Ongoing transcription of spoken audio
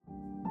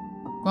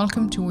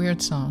Welcome to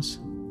Weird Sauce,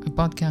 a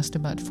podcast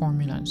about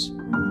formulas.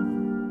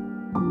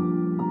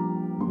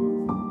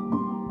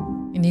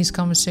 In these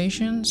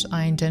conversations,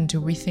 I intend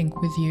to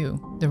rethink with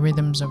you the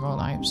rhythms of our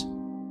lives.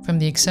 From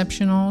the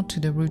exceptional to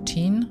the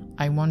routine,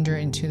 I wander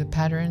into the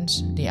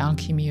patterns, the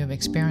alchemy of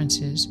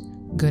experiences,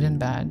 good and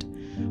bad,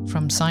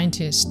 from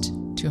scientists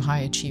to high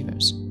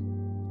achievers.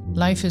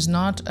 Life is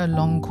not a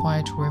long,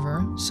 quiet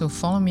river, so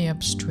follow me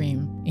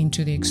upstream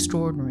into the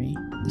extraordinary,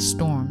 the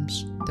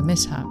storms, the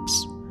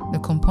mishaps, the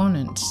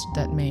components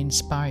that may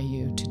inspire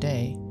you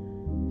today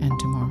and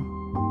tomorrow.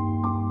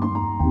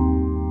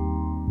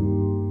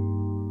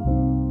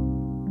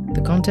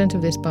 The content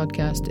of this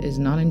podcast is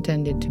not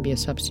intended to be a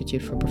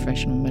substitute for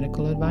professional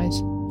medical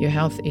advice. Your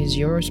health is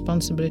your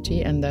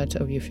responsibility and that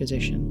of your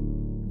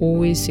physician.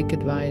 Always seek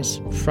advice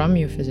from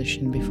your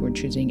physician before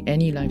choosing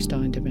any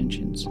lifestyle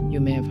interventions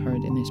you may have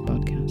heard in this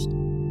podcast.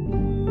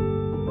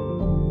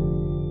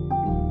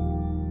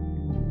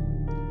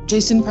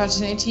 Jason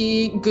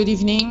Pratinetti, good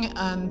evening,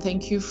 and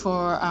thank you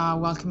for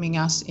welcoming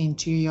us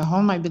into your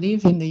home, I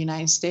believe, in the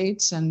United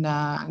States, and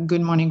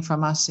good morning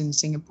from us in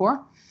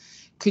Singapore.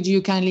 Could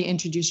you kindly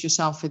introduce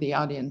yourself for the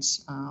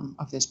audience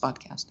of this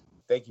podcast?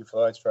 Thank you,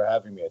 Florence, for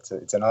having me.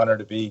 It's an honor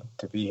to be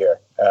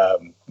here.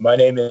 My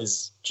name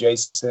is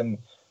Jason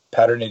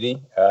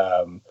Paternity.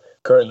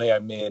 Currently,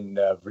 I'm in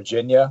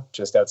Virginia,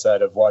 just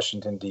outside of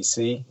Washington,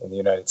 D.C. in the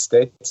United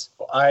States.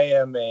 I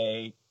am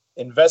a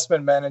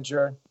investment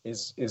manager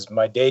is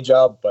my day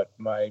job, but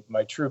my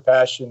true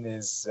passion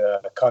is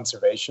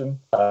conservation.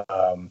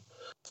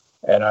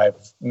 And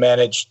I've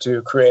managed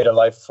to create a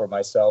life for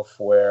myself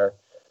where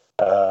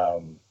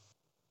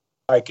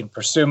I can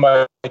pursue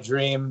my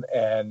dream.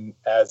 And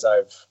as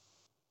I've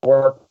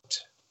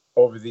worked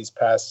over these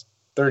past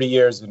 30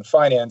 years in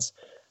finance,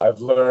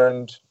 I've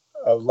learned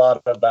a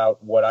lot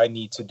about what I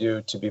need to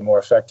do to be more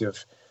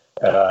effective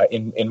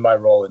in my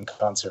role in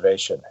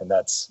conservation. And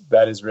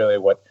that is really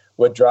what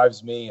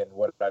drives me and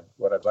what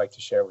I'd like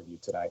to share with you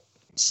tonight.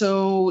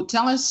 So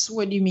tell us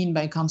what you mean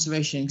by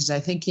conservation, because I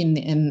think in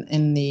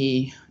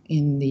the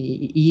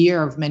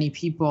ear of many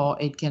people,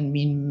 it can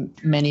mean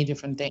many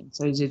different things.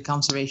 So is it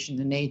conservation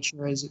of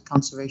nature? Is it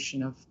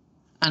conservation of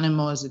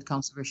animals? Is it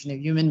conservation of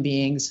human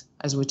beings?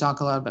 As we talk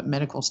a lot about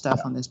medical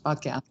stuff on this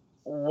podcast.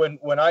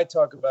 When I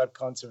talk about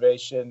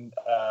conservation,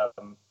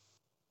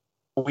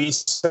 we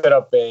set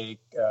up a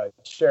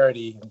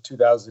charity in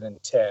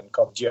 2010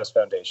 called GEOS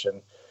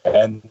Foundation.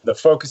 And the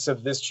focus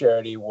of this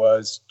charity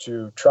was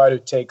to try to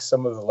take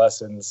some of the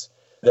lessons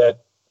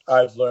that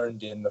I've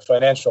learned in the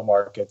financial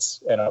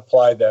markets and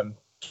apply them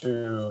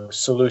to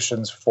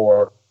solutions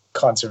for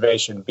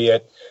conservation, be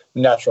it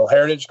natural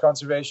heritage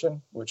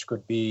conservation, which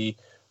could be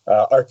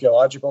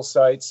archaeological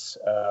sites,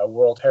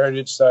 World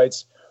Heritage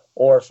sites,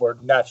 or for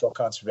natural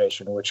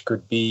conservation, which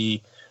could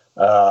be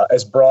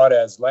as broad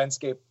as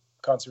landscape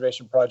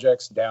conservation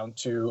projects down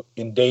to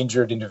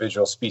endangered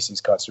individual species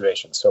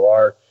conservation. So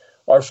our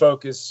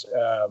focus,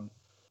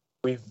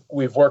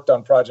 we've worked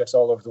on projects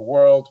all over the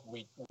world.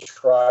 We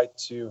try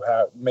to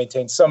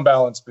maintain some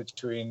balance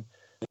between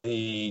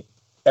the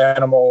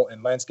animal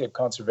and landscape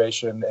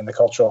conservation and the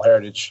cultural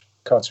heritage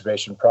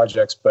conservation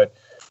projects. But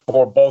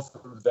for both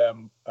of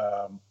them,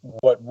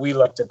 what we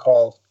like to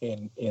call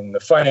in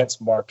the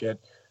finance market,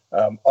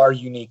 our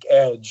unique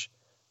edge,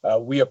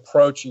 we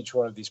approach each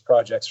one of these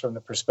projects from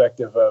the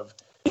perspective of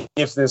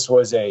if this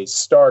was a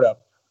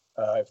startup,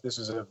 if this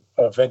was a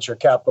venture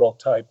capital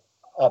type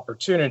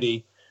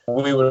opportunity,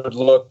 we would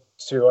look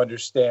to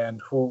understand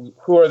who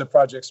are the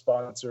project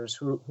sponsors,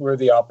 who are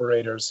the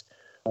operators,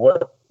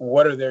 what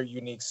are their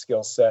unique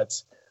skill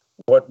sets,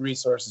 what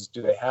resources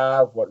do they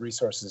have, what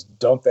resources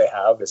don't they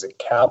have? Is it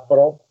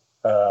capital?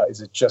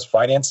 Is it just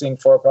financing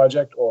for a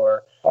project,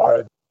 or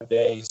are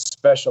they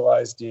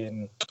specialized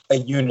in a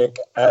unique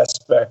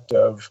aspect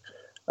of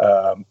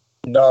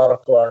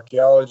nautical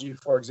archaeology,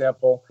 for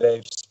example?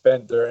 They've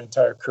spent their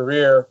entire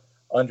career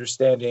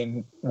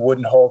understanding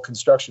wooden hull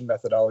construction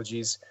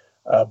methodologies,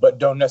 but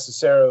don't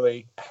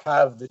necessarily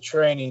have the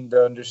training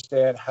to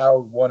understand how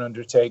one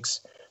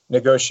undertakes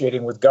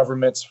negotiating with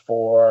governments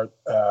for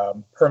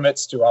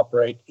permits to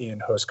operate in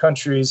host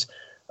countries,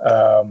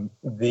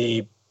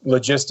 the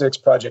logistics,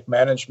 project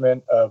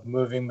management of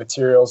moving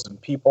materials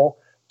and people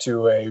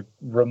to a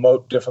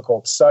remote,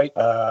 difficult site,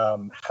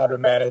 how to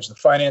manage the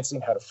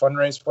financing, how to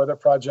fundraise for their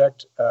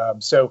project.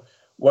 So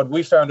what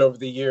we found over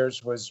the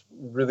years was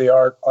really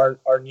our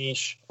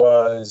niche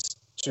was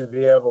to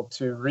be able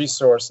to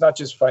resource, not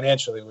just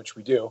financially, which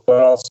we do,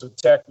 but also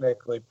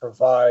technically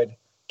provide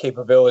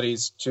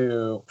capabilities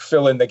to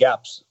fill in the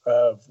gaps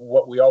of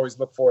what we always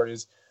look for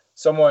is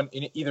someone,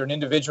 either an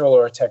individual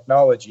or a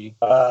technology,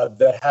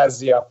 that has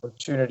the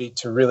opportunity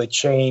to really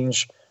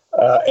change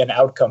an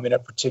outcome in a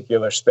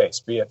particular space,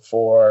 be it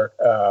for,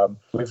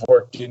 we've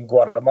worked in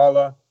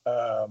Guatemala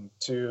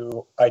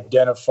to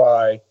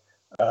identify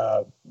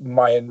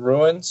Mayan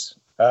ruins,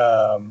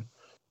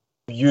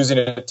 using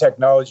a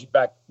technology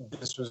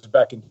this was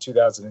back in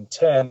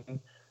 2010.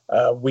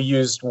 We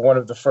used one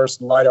of the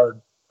first LiDAR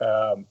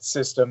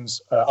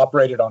systems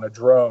operated on a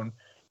drone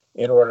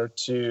in order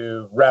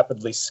to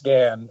rapidly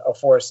scan a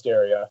forest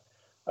area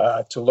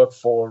to look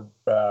for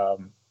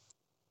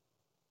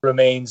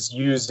remains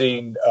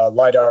using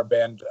LiDAR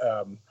band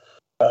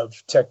of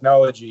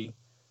technology,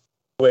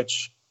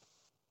 which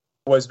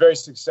was very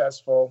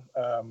successful.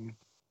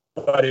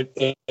 But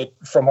it,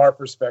 from our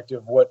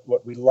perspective,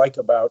 what we like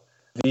about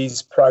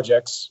these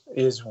projects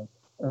is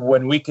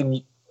when we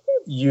can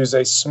use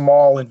a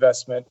small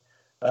investment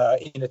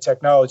in a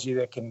technology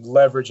that can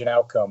leverage an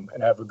outcome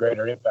and have a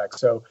greater impact.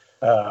 So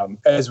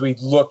as we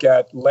look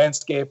at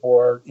landscape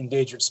or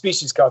endangered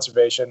species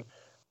conservation,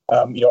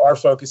 our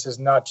focus is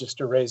not just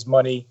to raise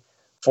money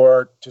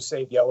to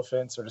save the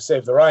elephants or to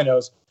save the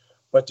rhinos,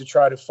 but to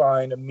try to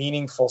find a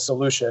meaningful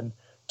solution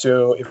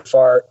to if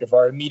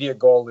our immediate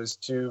goal is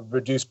to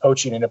reduce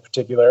poaching in a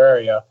particular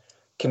area,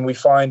 can we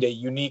find a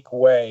unique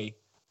way,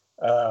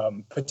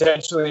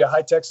 potentially a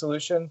high-tech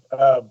solution,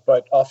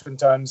 but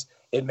oftentimes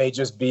it may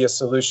just be a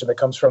solution that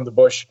comes from the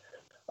bush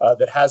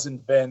that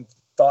hasn't been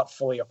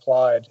thoughtfully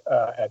applied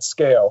at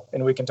scale.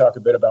 And we can talk a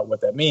bit about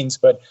what that means.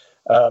 But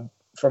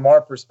from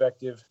our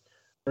perspective,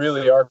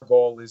 really our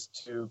goal is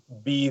to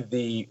be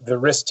the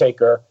risk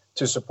taker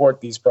to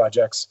support these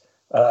projects,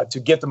 to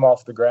get them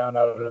off the ground,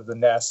 out of the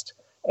nest,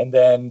 and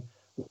then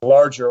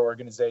larger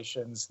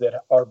organizations that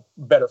are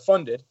better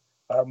funded,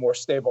 are more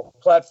stable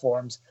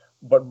platforms,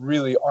 but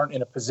really aren't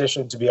in a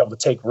position to be able to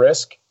take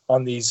risk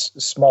on these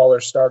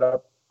smaller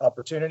startup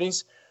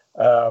opportunities.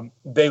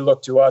 They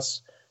look to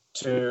us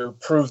to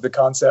prove the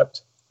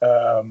concept,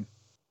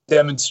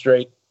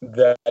 demonstrate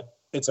that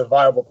it's a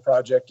viable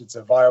project, it's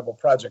a viable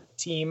project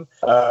team.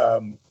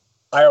 I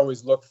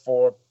always look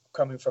for,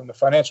 coming from the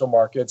financial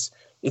markets,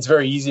 it's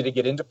very easy to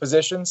get into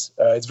positions.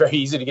 It's very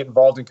easy to get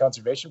involved in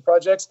conservation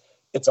projects.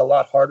 It's a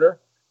lot harder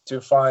to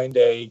find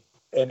an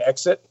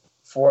exit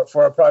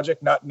for a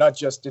project, not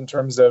just in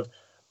terms of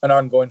an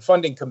ongoing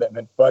funding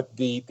commitment, but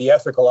the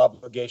ethical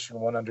obligation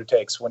one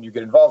undertakes when you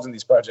get involved in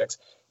these projects.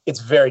 It's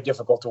very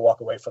difficult to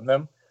walk away from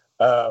them.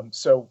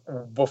 So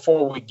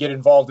before we get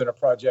involved in a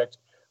project,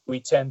 we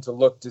tend to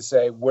look to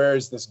say, where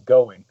is this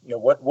going?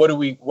 What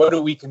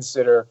do we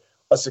consider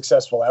a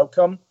successful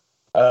outcome?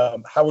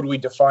 How would we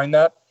define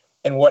that?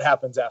 And what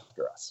happens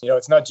after us?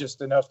 It's not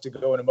just enough to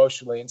go in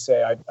emotionally and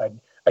say,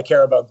 I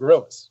care about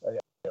gorillas.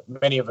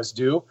 Many of us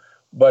do.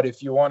 But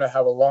if you want to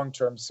have a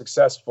long-term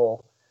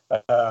successful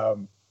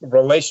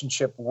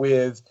relationship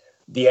with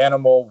the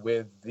animal,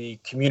 with the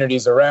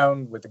communities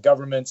around, with the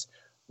governments,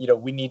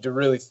 we need to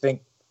really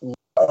think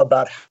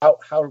about how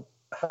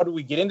do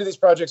we get into these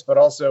projects, but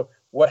also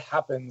what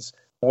happens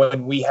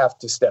when we have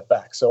to step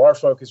back. So our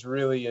focus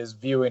really is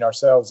viewing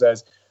ourselves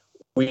as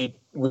we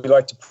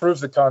like to prove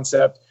the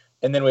concept,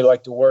 and then we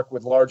like to work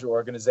with larger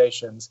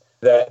organizations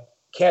that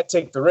can't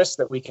take the risks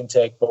that we can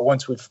take. But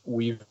once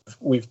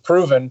we've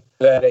proven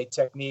that a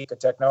technique, a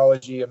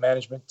technology, a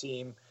management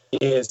team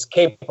is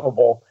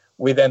capable,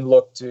 we then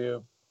look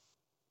to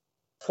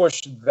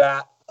push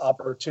that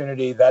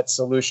opportunity, that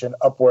solution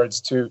upwards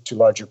to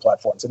larger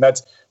platforms. And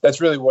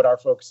that's really what our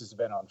focus has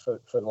been on for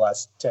the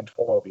last 10,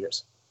 12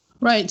 years.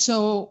 Right.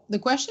 So the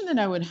question that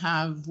I would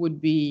have would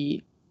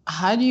be,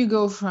 how do you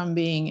go from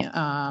being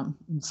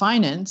in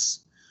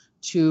finance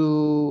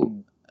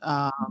to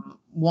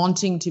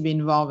wanting to be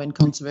involved in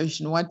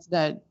conservation? What's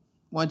that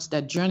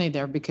journey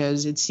there?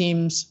 Because it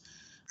seems,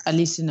 at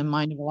least in the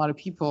mind of a lot of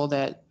people,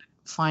 that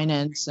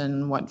finance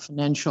and what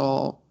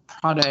financial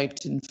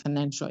product and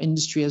financial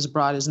industry has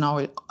brought is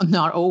not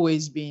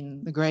always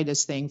been the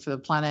greatest thing for the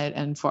planet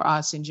and for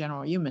us in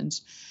general,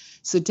 humans.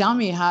 So tell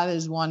me, how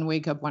does one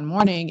wake up one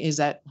morning? Is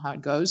that how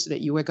it goes,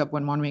 that you wake up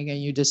one morning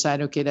and you decide,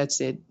 okay,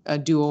 that's it, a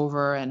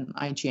do-over and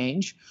I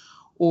change?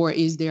 Or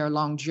is there a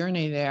long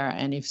journey there?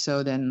 And if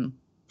so, then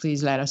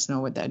please let us know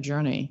what that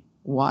journey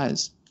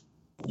was.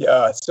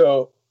 Yeah,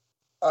 so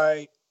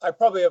I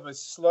probably have a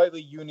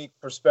slightly unique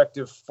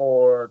perspective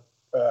for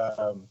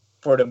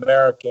an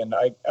American.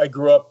 I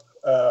grew up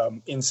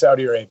in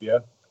Saudi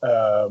Arabia,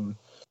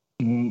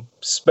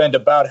 spent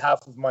about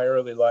half of my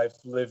early life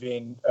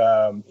living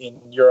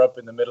in Europe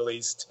and the Middle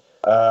East.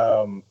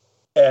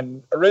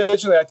 And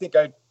originally, I think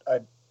I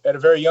at a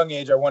very young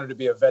age, I wanted to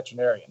be a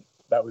veterinarian.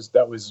 That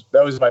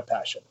was my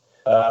passion.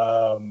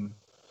 And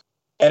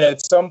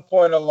at some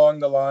point along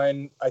the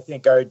line, I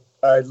think I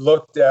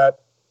looked at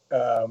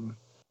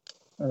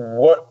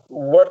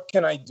what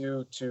can I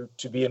do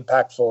to be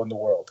impactful in the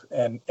world?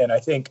 And I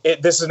think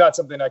this is not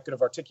something I could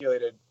have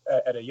articulated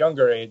at a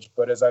younger age,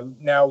 but as I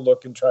now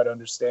look and try to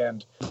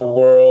understand the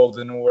world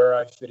and where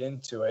I fit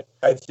into it,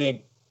 I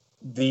think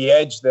the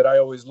edge that I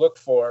always look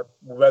for,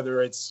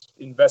 whether it's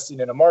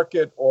investing in a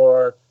market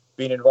or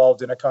being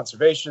involved in a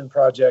conservation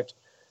project,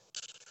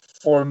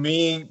 for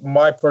me,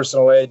 my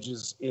personal edge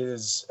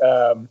is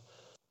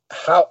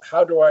how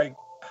do I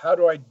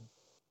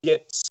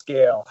get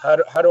scale? How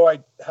do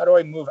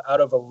I move out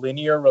of a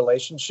linear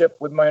relationship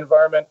with my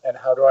environment, and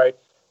how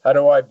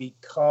do I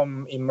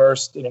become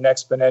immersed in an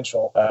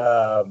exponential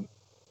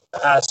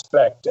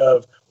aspect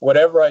of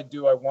whatever I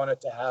do? I want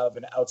it to have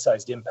an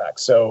outsized impact.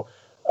 So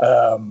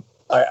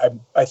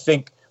I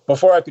think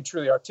before I could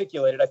truly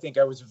articulate it, I think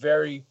I was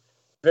very,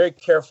 very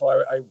careful.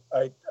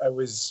 I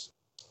was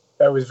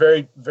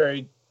very,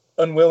 very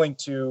unwilling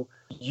to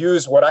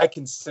use what I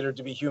consider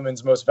to be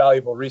humans' most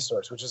valuable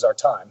resource, which is our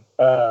time.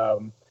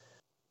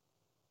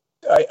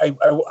 I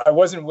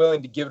wasn't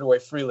willing to give it away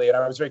freely, and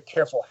I was very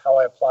careful how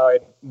I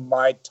applied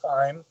my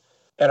time.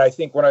 And I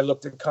think when I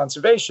looked at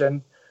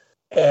conservation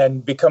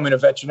and becoming a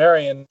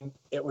veterinarian,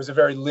 it was a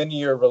very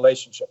linear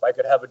relationship. I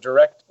could have a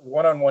direct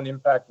one-on-one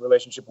impact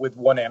relationship with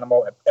one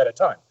animal at a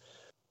time.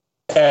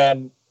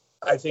 And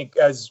I think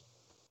as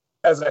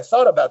I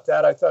thought about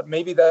that, I thought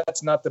maybe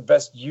that's not the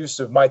best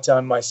use of my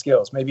time, my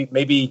skills.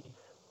 Maybe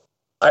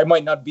I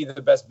might not be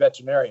the best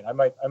veterinarian. I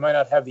might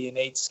not have the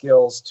innate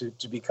skills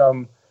to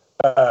become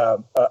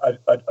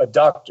a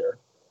doctor.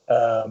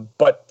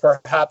 But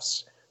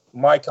perhaps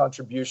my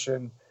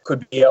contribution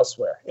could be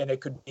elsewhere, and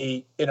it could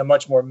be in a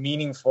much more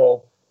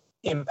meaningful,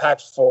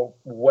 impactful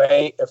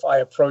way if I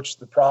approached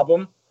the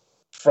problem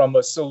from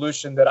a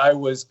solution that I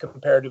was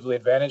comparatively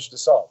advantaged to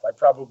solve. I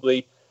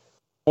probably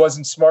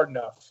wasn't smart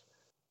enough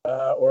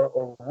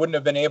or wouldn't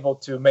have been able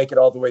to make it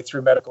all the way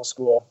through medical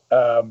school.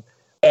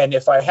 And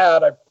if I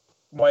had, I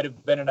might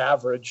have been an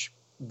average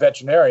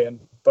veterinarian,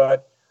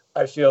 but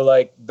I feel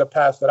like the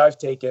path that I've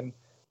taken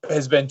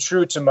has been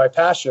true to my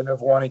passion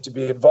of wanting to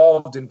be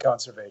involved in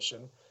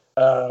conservation,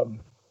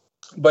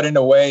 but in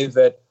a way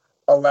that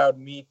allowed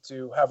me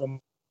to have a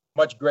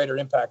much greater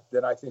impact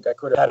than I think I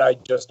could have had I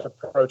just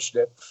approached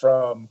it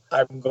from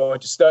I'm going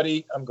to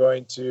study, I'm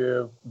going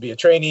to be a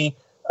trainee,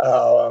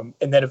 and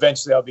then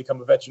eventually I'll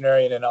become a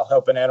veterinarian and I'll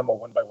help an animal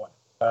one by one.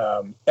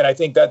 And I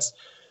think that's,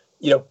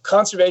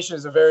 conservation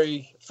is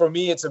for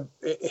me,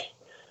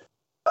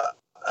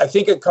 I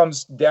think it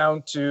comes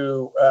down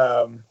to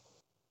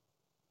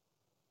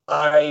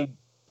I've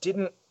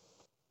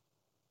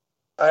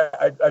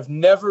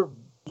never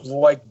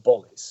liked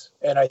bullies,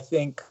 and I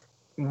think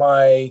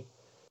my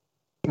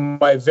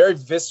very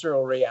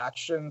visceral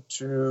reaction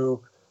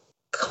to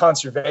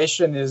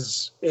conservation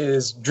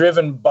is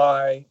driven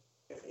by,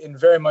 in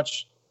very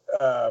much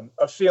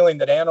a feeling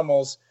that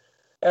animals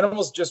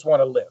just want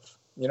to live.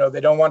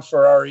 They don't want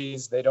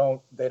Ferraris, they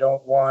don't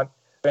want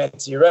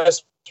fancy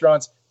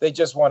restaurants. They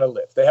just want to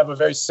live. They have a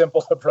very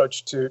simple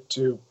approach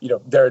to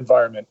their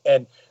environment,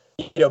 and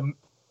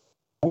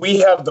we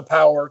have the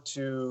power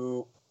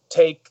to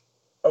take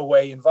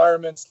away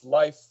environments,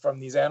 life from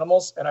these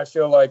animals, and I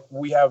feel like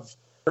we have,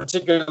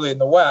 particularly in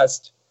the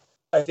West,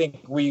 I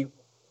think we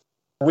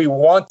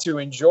want to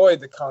enjoy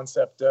the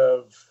concept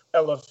of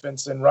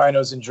elephants and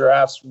rhinos and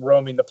giraffes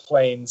roaming the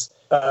plains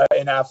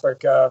in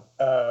Africa.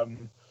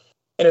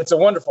 And it's a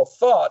wonderful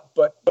thought,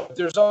 but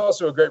there's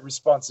also a great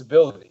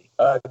responsibility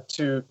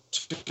to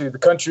the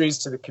countries,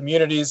 to the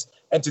communities,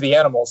 and to the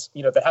animals,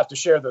 that have to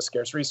share those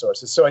scarce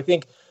resources. So I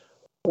think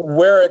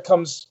where it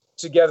comes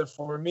together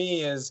for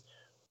me is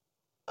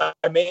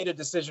I made a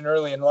decision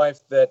early in life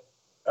that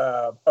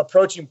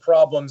approaching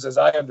problems as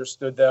I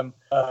understood them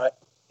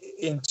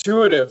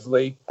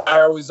intuitively,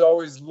 I was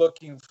always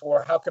looking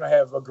for how can I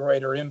have a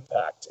greater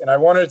impact. And I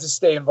wanted to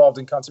stay involved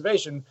in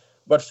conservation,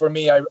 but for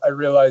me, I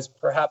realized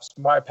perhaps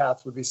my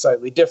path would be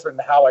slightly different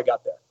in how I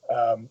got there.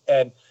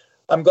 And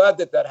I'm glad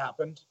that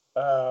happened.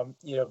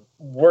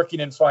 Working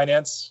in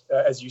finance,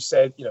 as you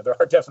said, there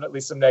are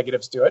definitely some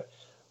negatives to it.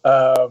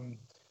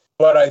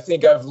 But I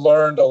think I've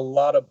learned a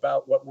lot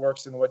about what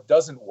works and what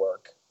doesn't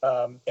work.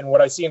 And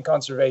what I see in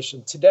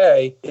conservation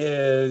today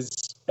is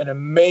an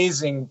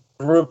amazing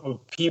group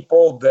of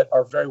people that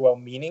are very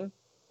well-meaning.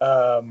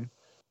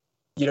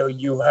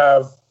 You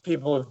have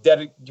people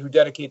who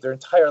dedicate their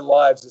entire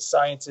lives as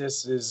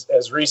scientists,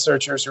 as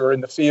researchers who are in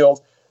the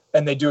field,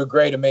 and they do a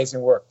great,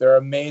 amazing work. There are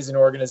amazing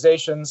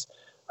organizations.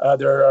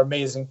 There are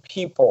amazing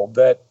people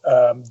that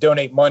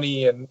donate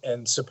money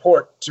and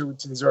support to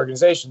these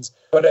organizations.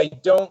 But I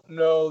don't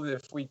know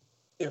that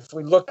if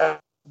we look at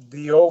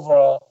the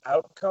overall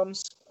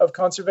outcomes of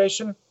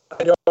conservation,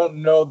 I don't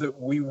know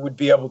that we would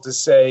be able to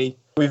say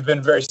we've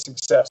been very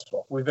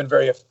successful. We've been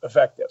very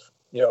effective.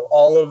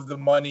 All of the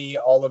money,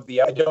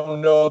 I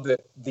don't know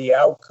that the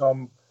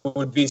outcome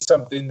would be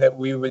something that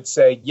we would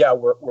say, yeah,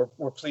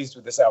 we're pleased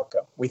with this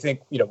outcome. We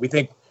think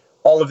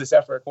all of this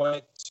effort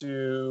went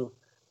to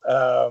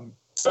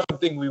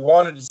something we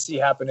wanted to see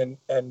happen,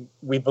 and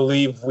we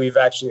believe we've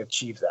actually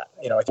achieved that.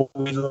 I think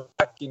what we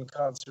lack in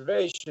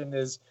conservation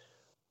is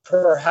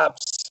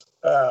perhaps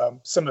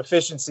some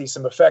efficiency,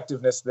 some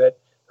effectiveness that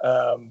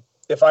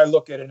if I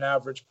look at an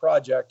average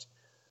project,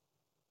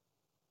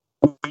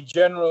 we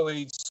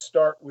generally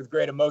start with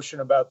great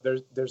emotion about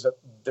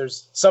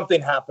there's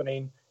something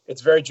happening.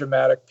 It's very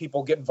dramatic.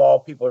 People get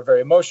involved. People are very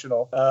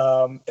emotional,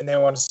 and they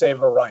want to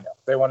save a rhino.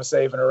 They want to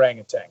save an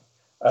orangutan.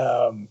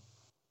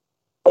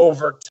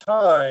 Over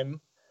time,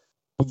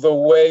 the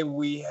way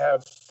we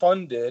have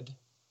funded,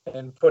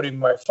 and putting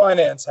my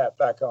finance hat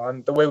back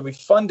on, the way we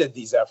funded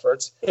these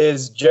efforts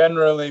is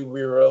generally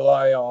we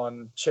rely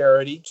on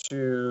charity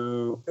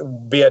to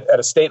be at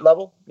a state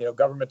level,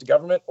 government to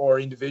government, or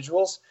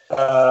individuals.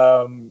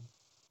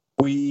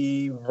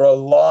 we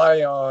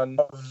rely on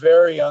a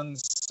very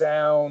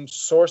unsound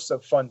source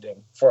of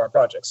funding for our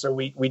projects. So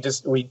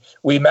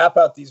we map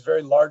out these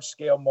very large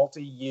scale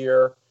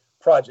multi-year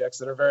projects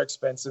that are very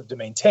expensive to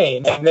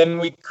maintain, and then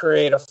we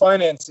create a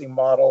financing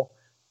model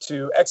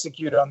to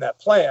execute on that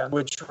plan,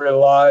 which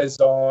relies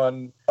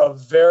on a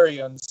very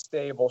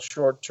unstable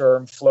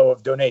short-term flow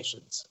of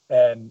donations.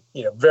 And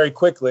very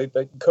quickly,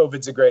 but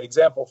COVID's a great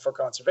example for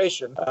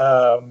conservation.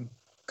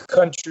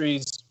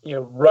 Countries,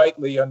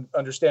 rightly,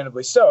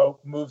 understandably so,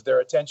 move their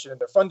attention and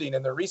their funding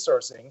and their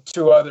resourcing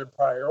to other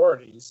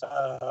priorities,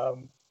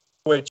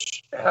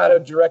 which had a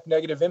direct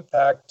negative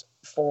impact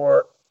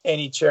for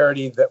any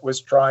charity that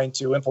was trying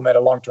to implement a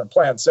long-term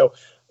plan. So,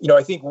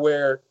 I think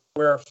where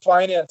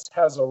finance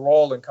has a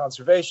role in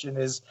conservation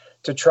is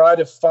to try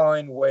to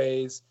find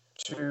ways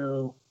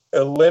to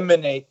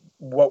eliminate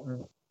what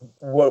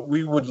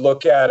we would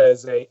look at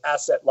as a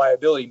asset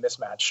liability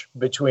mismatch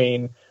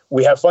between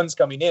we have funds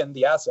coming in,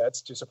 the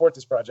assets to support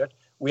this project.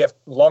 We have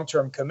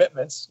long-term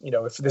commitments.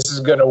 If this is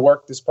going to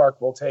work, this park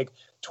will take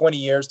 20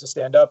 years to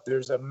stand up.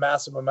 There's a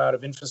massive amount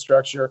of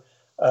infrastructure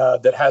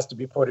that has to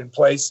be put in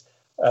place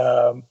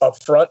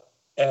up front.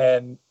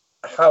 And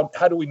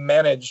how do we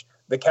manage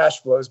the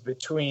cash flows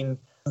between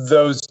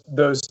those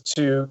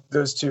two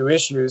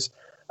issues,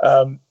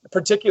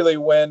 particularly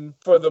when,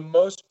 for the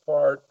most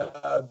part,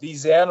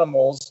 these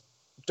animals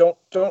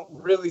don't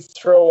really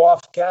throw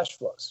off cash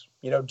flows.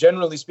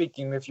 Generally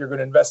speaking, if you're going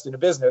to invest in a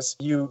business,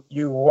 you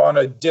want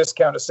to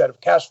discount a set of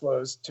cash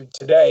flows to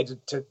today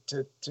to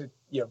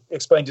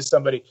explain to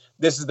somebody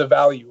this is the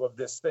value of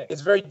this thing.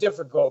 It's very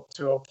difficult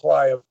to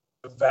apply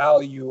a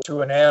value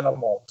to an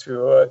animal,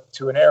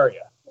 to an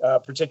area,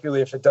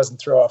 particularly if it doesn't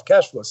throw off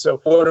cash flows.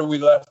 So what are we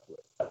left with?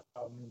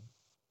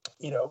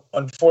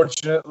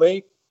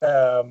 Unfortunately,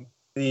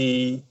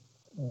 the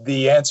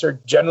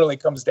answer generally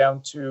comes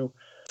down to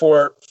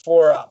four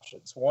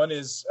options. One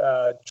is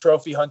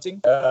trophy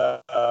hunting.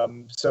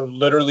 So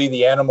literally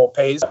the animal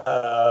pays,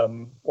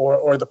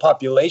 or the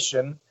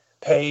population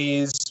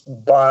pays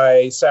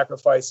by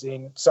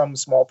sacrificing some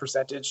small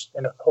percentage,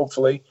 and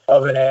hopefully,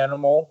 of an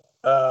animal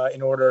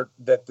in order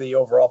that the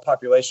overall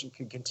population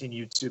can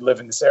continue to live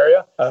in this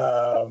area.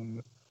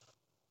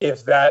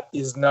 If that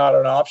is not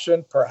an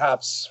option,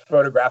 perhaps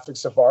photographic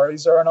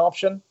safaris are an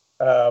option.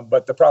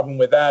 But the problem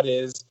with that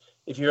is,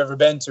 if you've ever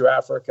been to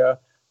Africa,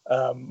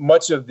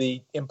 much of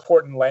the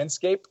important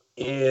landscape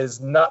is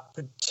not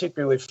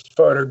particularly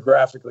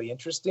photographically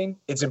interesting.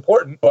 It's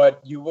important, but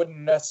you wouldn't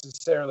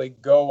necessarily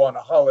go on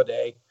a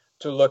holiday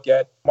to look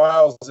at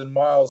miles and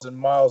miles and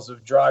miles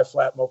of dry,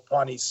 flat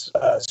Mopani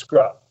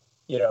scrub.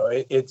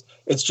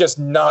 It's just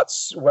not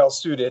well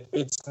suited.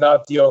 It's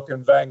not the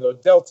Okavango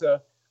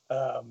Delta.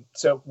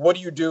 So what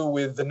do you do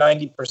with the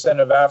 90%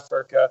 of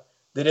Africa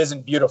that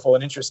isn't beautiful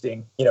and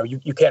interesting?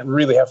 You can't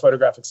really have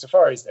photographic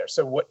safaris there.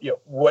 So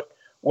what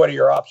are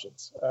your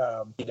options?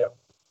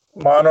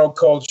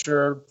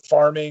 Monoculture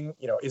farming,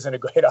 isn't a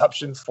great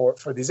option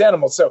for these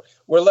animals. So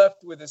we're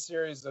left with a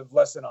series of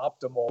less than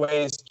optimal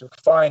ways to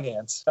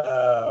finance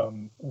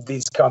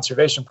these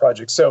conservation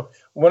projects. So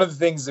one of the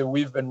things that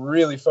we've been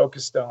really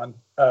focused on,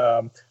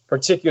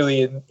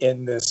 particularly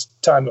in this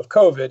time of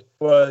COVID,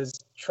 was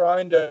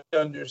trying to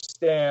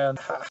understand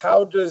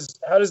how does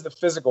the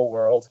physical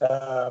world,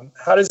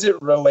 how does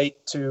it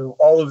relate to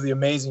all of the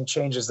amazing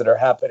changes that are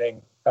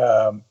happening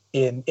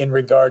in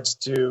regards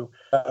to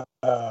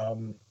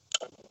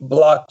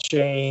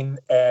blockchain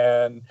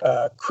and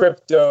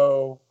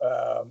crypto,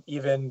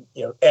 even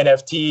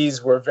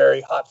NFTs were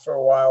very hot for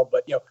a while.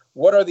 But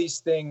what are these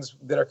things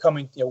that are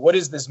coming? What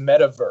is this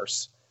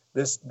metaverse?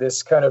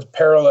 This kind of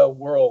parallel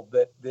world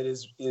that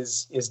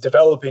is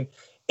developing,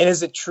 and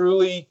is it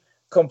truly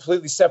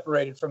completely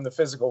separated from the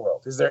physical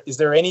world? Is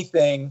there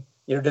anything?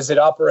 Does it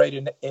operate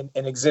and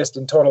exist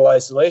in total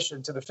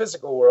isolation to the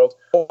physical world,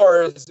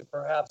 or is it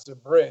perhaps a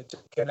bridge to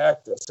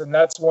connect us? And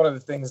that's one of the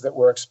things that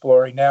we're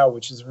exploring now,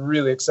 which is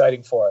really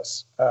exciting for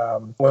us.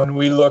 When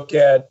we look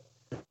at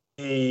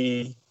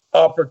the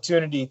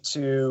opportunity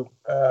to,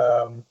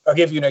 I'll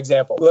give you an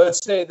example.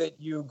 Let's say that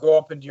you go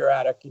up into your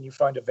attic and you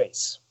find a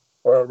vase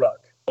or a rug,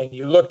 and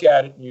you look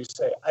at it and you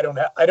say, I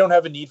don't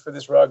have a need for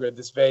this rug or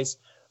this vase.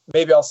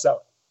 Maybe I'll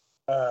sell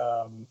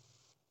it.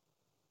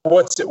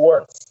 What's it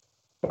worth?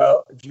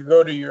 Well, if you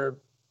go to your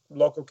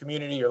local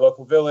community, your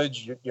local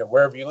village,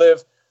 wherever you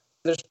live,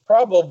 there's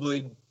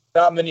probably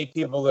not many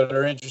people that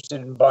are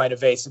interested in buying a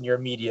vase in your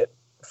immediate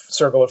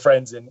circle of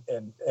friends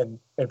and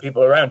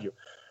people around you.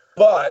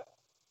 But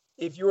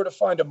if you were to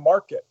find a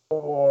market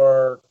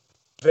for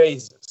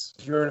vases,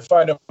 if you were to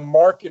find a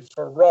market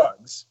for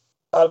rugs,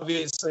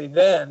 obviously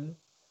then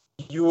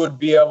you would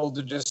be able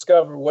to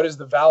discover what is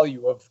the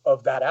value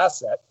of that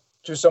asset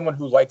to someone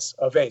who likes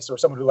a vase or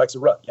someone who likes a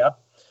rug. Yeah.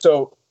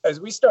 So as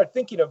we start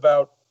thinking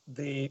about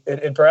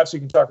and perhaps we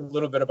can talk a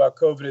little bit about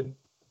COVID and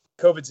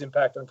COVID's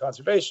impact on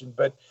conservation,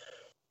 but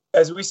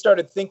as we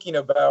started thinking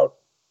about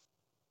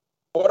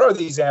what are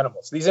these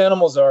animals? These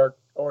animals or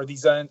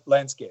these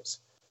landscapes.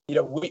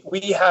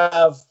 We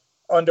have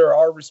under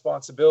our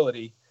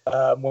responsibility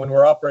when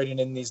we're operating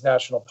in these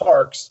national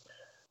parks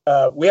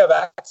we have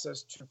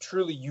access to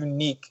truly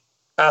unique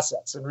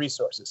assets and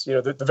resources.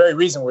 The very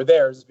reason we're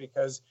there is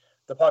because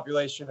the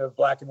population of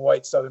black and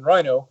white southern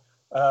rhino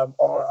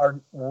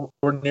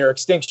were near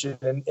extinction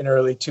in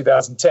early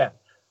 2010.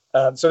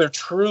 So they're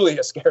truly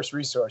a scarce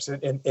resource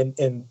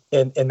in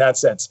that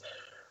sense.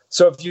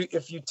 So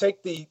if you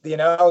take the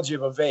analogy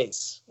of a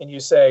vase and you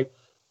say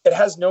it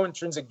has no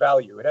intrinsic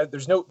value,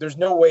 there's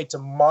no way to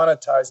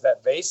monetize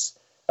that vase.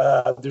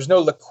 There's no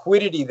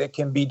liquidity that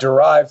can be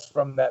derived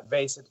from that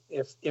vase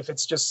if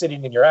it's just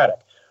sitting in your attic.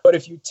 But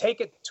if you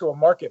take it to a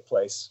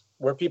marketplace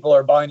where people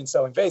are buying and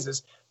selling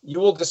vases, you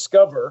will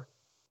discover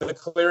the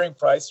clearing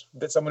price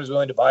that someone is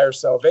willing to buy or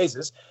sell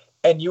vases,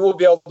 and you will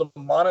be able to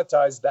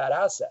monetize that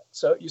asset.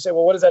 So you say,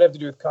 well, what does that have to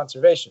do with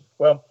conservation?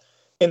 Well,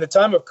 in the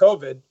time of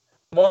COVID,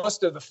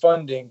 most of the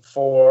funding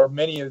for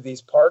many of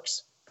these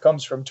parks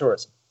comes from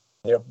tourism.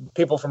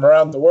 People from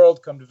around the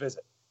world come to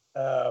visit.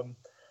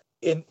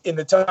 In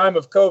the time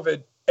of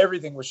COVID,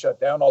 everything was shut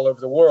down all over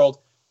the world,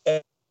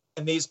 and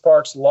these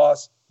parks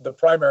lost the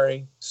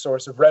primary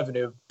source of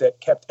revenue that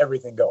kept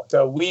everything going.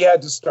 So we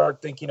had to start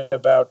thinking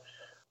about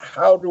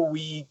how do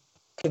we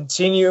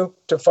continue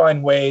to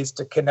find ways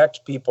to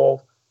connect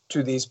people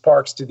to these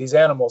parks, to these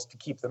animals, to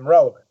keep them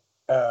relevant.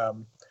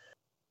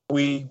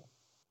 We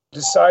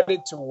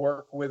decided to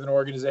work with an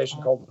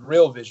organization called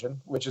Real Vision,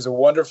 which is a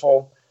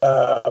wonderful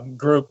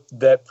group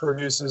that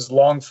produces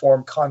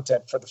long-form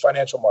content for the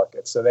financial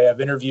markets. So they have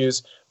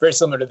interviews very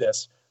similar to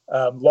this,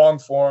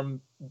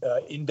 long-form,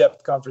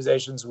 in-depth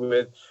conversations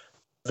with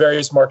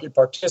various market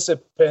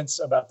participants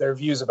about their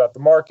views about the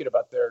market,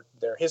 about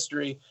their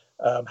history,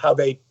 how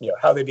they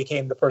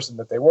became the person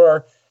that they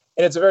were.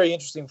 And it's a very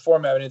interesting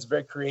format, and it's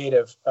very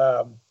creative.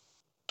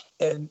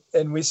 And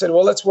we said,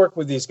 well, let's work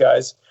with these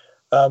guys,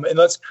 and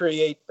let's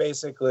create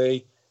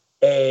basically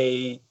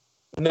a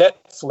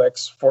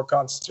Netflix for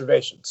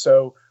conservation.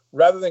 So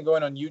rather than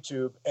going on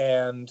YouTube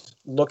and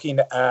looking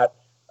at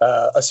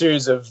a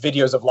series of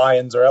videos of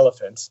lions or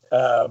elephants,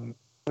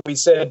 we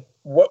said,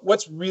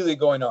 what's really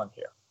going on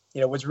here?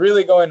 What's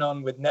really going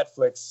on with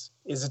Netflix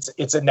is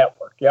it's a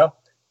network. Yeah,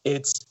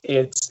 it's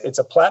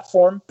a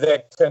platform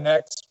that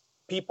connects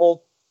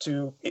people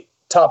to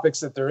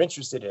topics that they're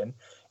interested in,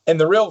 and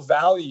the real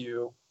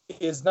value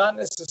is not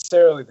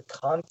necessarily the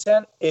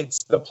content;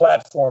 it's the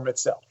platform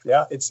itself.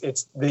 Yeah, it's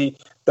the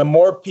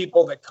more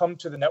people that come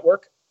to the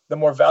network, the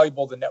more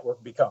valuable the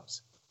network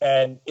becomes.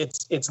 And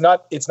it's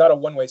not a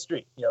one-way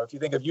street. If you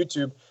think of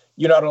YouTube,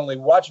 you not only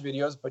watch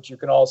videos, but you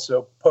can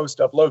also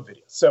upload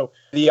videos. So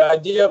the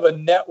idea of a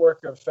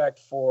network effect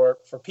for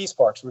Peace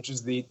Parks, which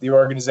is the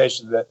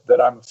organization that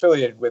I'm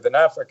affiliated with in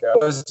Africa,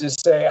 was to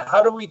say,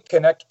 how do we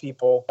connect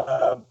people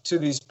to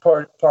these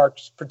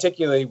parks,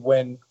 particularly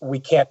when we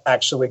can't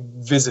actually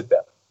visit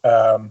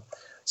them?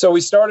 So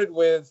we started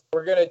with,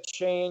 we're going to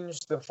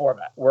change the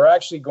format. We're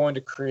actually going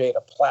to create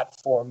a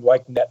platform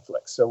like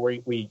Netflix. So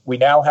we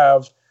now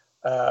have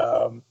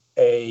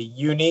a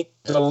unique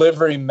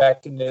delivery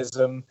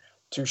mechanism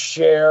to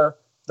share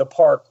the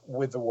park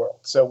with the world.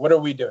 So what are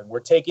we doing? We're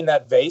taking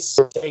that vase,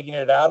 we're taking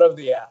it out of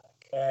the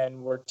attic,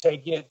 and we're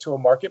taking it to a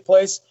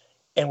marketplace,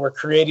 and we're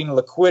creating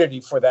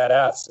liquidity for that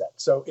asset.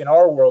 So in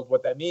our world,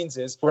 what that means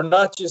is we're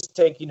not just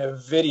taking a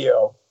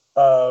video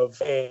of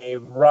a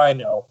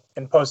rhino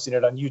and posting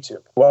it on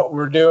YouTube. What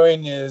we're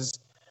doing is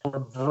we're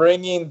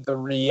bringing the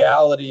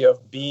reality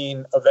of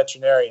being a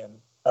veterinarian,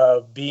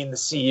 of being the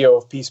CEO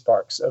of Peace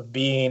Parks, of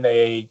being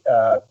a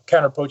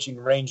counter-poaching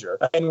ranger.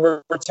 And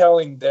we're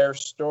telling their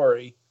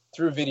story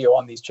through video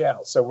on these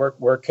channels. So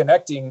we're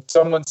connecting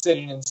someone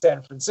sitting in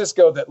San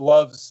Francisco that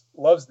loves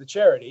the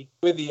charity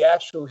with the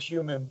actual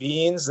human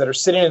beings that are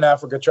sitting in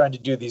Africa trying to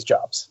do these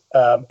jobs.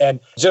 And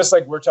just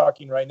like we're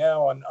talking right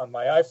now on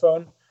my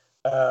iPhone,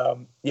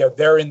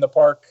 they're in the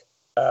park.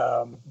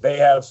 They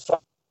have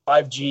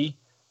 5G,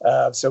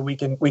 so we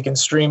can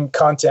stream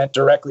content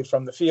directly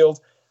from the field.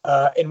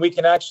 And we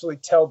can actually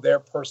tell their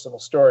personal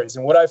stories.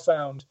 And what I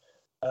found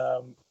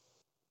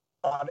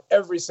on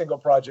every single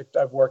project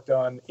I've worked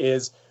on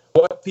is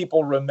what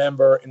people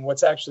remember, and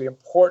what's actually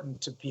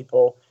important to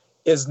people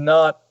is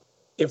not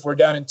if we're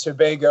down in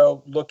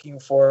Tobago looking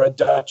for a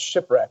Dutch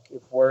shipwreck,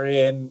 if we're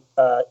in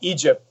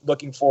Egypt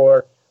looking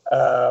for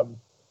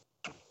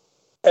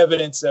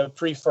evidence of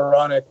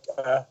pre-pharaonic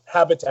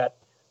habitat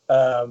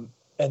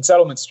and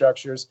settlement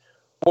structures.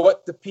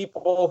 What the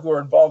people who are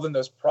involved in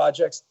those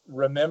projects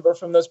remember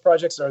from those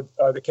projects are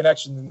the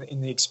connections in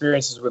the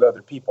experiences with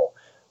other people.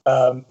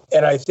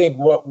 And I think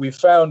what we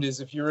found is,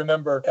 if you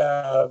remember,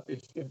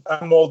 if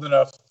I'm old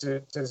enough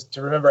to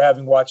remember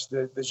having watched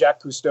the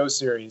Jacques Cousteau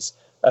series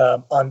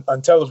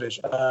on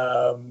television,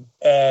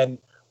 and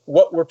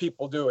what were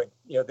people doing?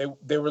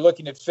 They were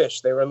looking at fish,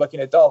 they were looking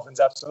at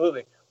dolphins,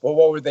 absolutely. Well,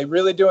 what were they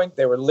really doing?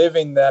 They were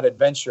living that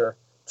adventure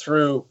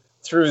through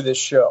this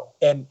show,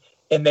 and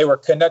they were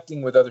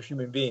connecting with other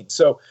human beings.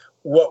 So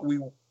what we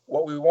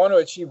want to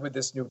achieve with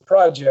this new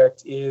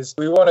project is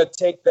we want to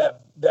take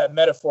that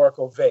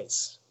metaphorical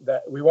vase,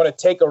 that we want to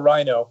take a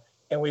rhino,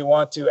 and we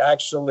want to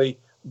actually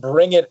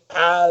bring it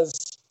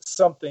as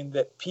something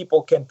that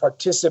people can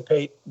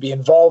participate, be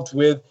involved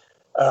with,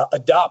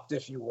 adopt,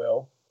 if you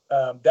will,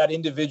 that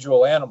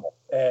individual animal.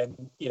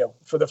 And,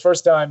 for the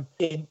first time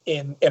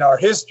in our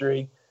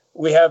history,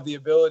 we have the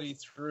ability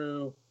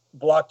through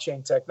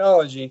blockchain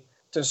technology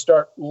to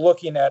start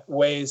looking at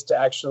ways to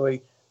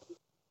actually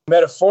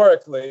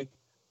metaphorically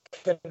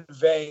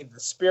convey the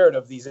spirit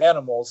of these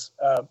animals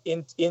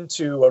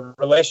into a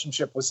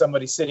relationship with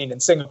somebody sitting in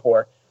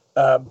Singapore,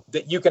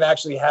 that you can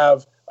actually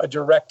have a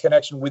direct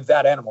connection with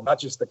that animal, not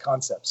just the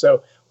concept.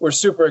 So we're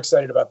super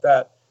excited about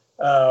that.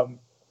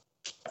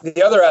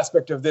 The other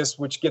aspect of this,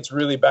 which gets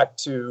really back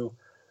to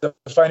the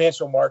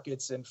financial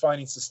markets and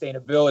finding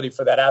sustainability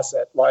for that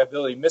asset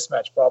liability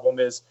mismatch problem,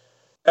 is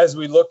as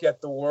we look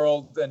at the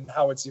world and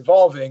how it's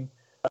evolving,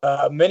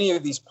 many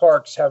of these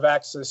parks have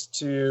access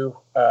to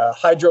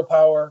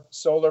hydropower,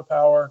 solar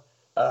power,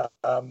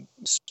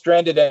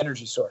 stranded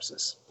energy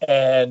sources.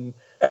 And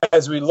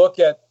as we look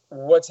at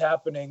what's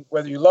happening,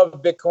 whether you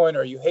love Bitcoin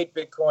or you hate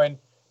Bitcoin,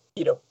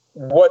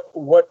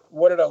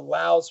 what it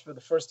allows for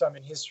the first time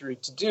in history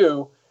to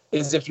do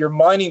is, if you're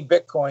mining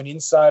Bitcoin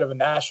inside of a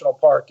national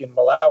park in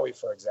Malawi,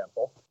 for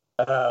example,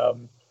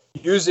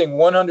 using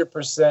 100%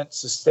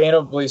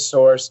 sustainably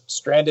sourced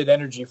stranded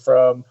energy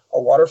from a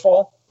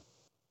waterfall,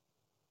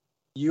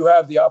 you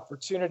have the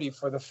opportunity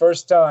for the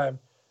first time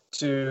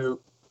to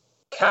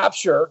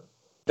capture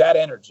that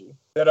energy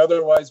that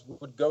otherwise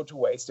would go to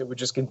waste. It would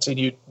just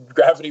continue.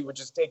 Gravity would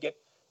just take it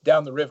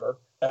down the river.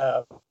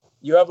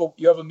 You have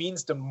a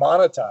means to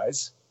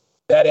monetize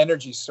that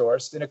energy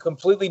source in a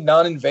completely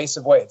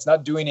non-invasive way. It's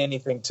not doing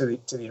anything to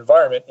the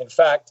environment. In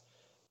fact,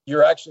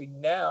 you're actually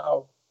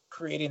now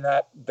creating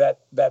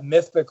that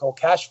mythical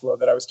cash flow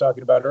that I was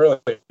talking about earlier.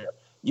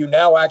 You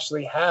now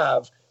actually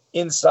have,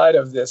 inside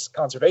of this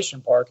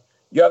conservation park,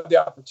 you have the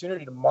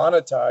opportunity to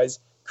monetize,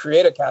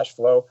 create a cash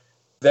flow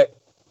that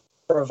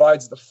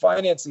provides the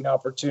financing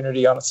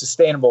opportunity on a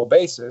sustainable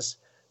basis,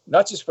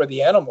 not just for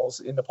the animals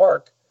in the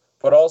park,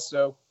 but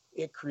also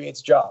it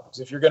creates jobs.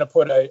 If you're going to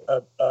put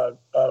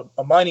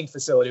a mining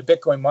facility, a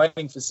Bitcoin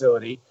mining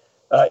facility,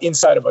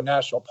 inside of a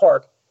national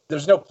park,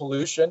 there's no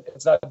pollution.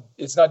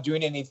 It's not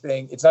doing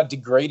anything. It's not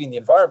degrading the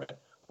environment.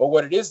 But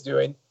what it is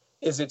doing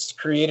is it's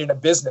creating a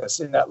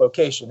business in that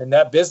location, and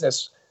that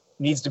business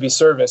needs to be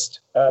serviced.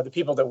 The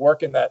people that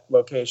work in that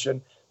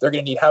location, they're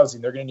going to need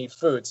housing. They're going to need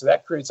food. So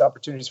that creates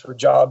opportunities for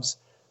jobs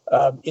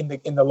in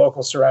the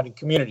local surrounding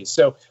communities.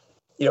 So,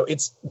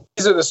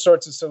 these are the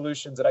sorts of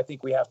solutions that I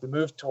think we have to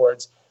move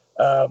towards.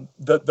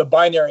 The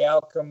binary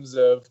outcomes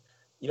of,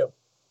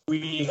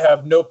 we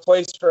have no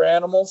place for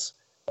animals,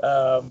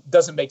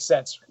 doesn't make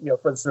sense,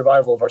 for the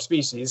survival of our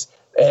species,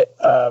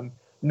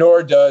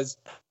 nor does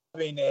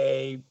having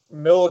a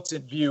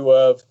militant view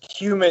of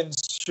humans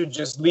should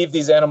just leave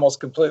these animals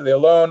completely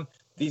alone.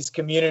 These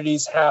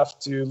communities have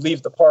to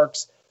leave the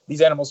parks.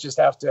 These animals just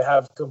have to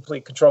have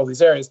complete control of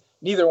these areas.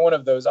 Neither one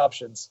of those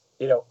options,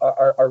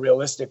 are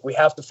realistic. We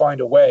have to find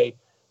a way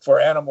for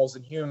animals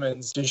and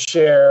humans to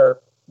share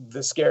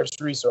the scarce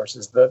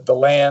resources, the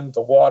land,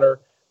 the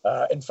water,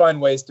 and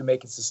find ways to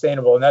make it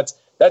sustainable. And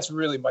that's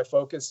really my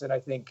focus. And I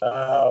think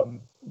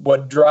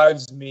what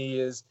drives me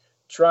is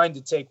trying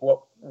to take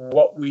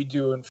what we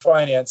do in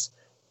finance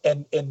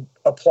and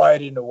apply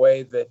it in a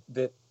way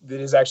that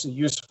is actually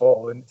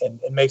useful and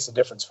makes a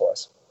difference for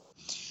us.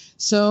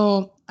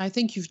 So I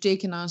think you've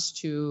taken us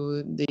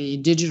to the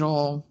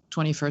digital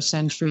 21st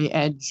century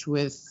edge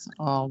with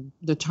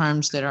the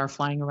terms that are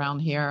flying around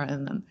here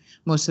and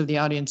most of the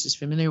audience is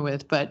familiar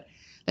with. But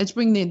let's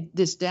bring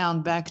this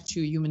down back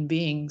to human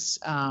beings'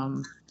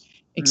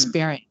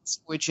 experience,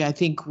 which I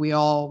think we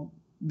all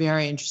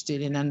very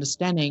interested in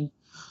understanding.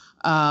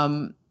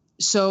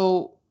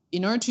 So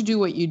in order to do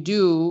what you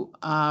do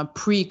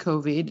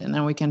pre-COVID, and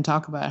then we can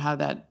talk about how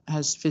that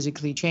has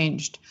physically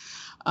changed,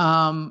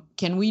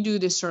 can we do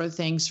this sort of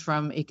things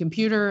from a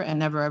computer and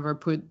never ever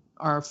put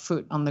our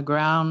foot on the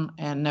ground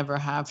and never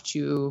have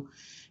to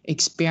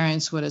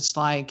experience what it's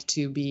like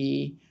to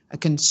be a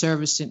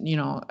conservative,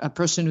 a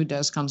person who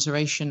does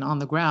conservation on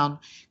the ground?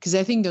 Because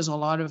I think there's a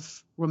lot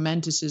of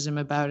romanticism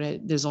about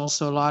it. There's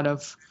also a lot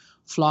of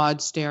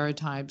flawed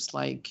stereotypes,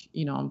 like,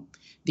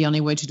 the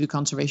only way to do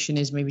conservation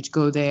is maybe to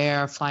go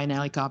there, fly an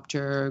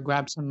helicopter,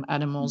 grab some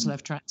animals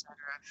left, right,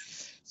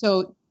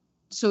 center.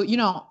 So,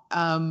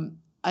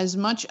 as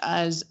much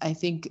as I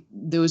think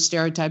those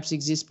stereotypes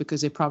exist because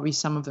they're probably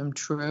some of them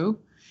true,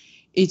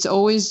 it's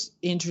always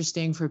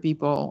interesting for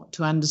people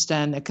to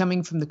understand that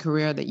coming from the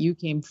career that you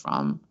came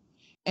from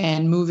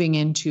and moving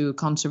into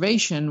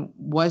conservation,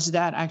 was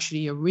that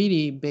actually a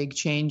really big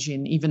change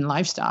in even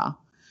lifestyle?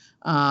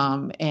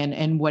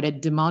 And what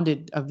it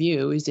demanded of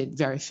you? Is it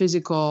very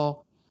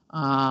physical?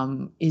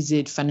 Is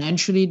it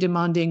financially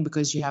demanding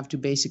because you have to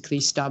basically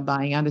stop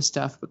buying other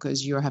stuff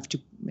because you have to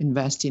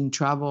invest in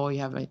travel?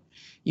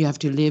 You have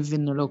to live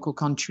in the local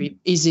country.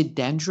 Is it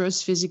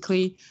dangerous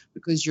physically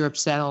because you're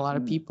upset a lot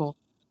of people?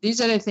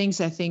 These are the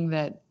things I think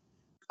that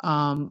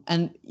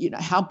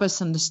help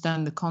us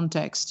understand the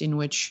context in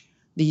which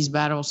these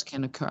battles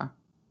can occur.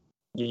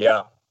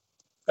 Yeah.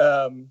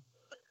 The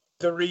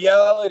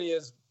reality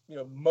is,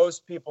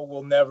 most people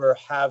will never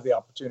have the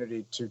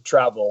opportunity to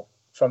travel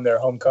from their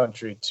home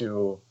country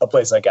to a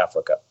place like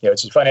Africa.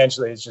 It's just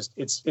financially,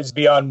 it's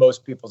beyond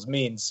most people's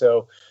means.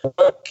 So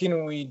what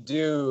can we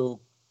do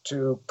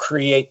to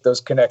create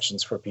those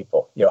connections for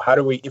people? How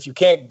do we, if you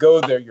can't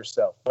go there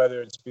yourself,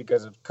 whether it's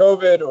because of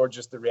COVID or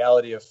just the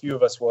reality of few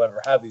of us will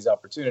ever have these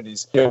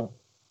opportunities,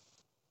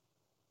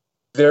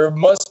 there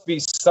must be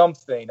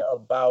something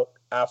about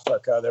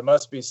Africa. There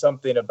must be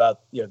something about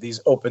these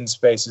open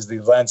spaces,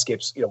 these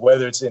landscapes.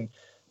 Whether it's in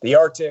the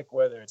Arctic,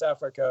 whether it's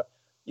Africa,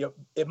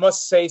 it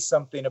must say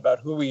something about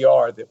who we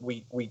are. That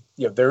we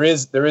there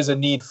is a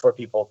need for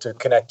people to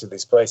connect to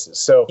these places.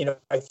 So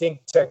I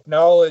think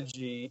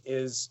technology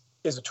is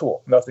a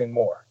tool, nothing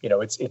more.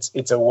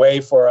 It's a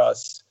way for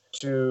us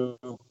to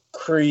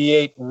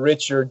create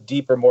richer,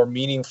 deeper, more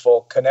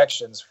meaningful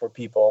connections for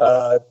people,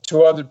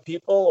 to other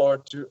people, or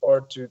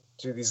to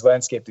these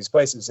landscape, these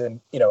places. And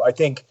I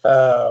think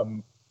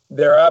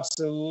there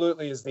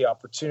absolutely is the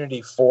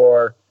opportunity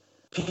for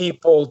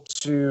people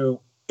to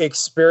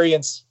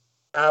experience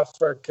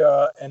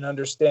Africa and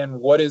understand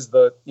what is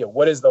the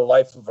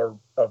life of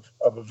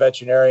a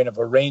veterinarian, of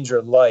a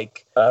ranger,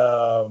 like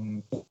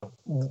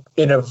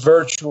in a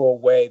virtual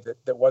way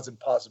that wasn't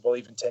possible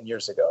even 10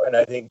 years ago. And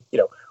I think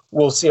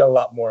we'll see a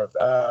lot more of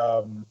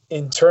that.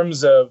 In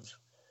terms of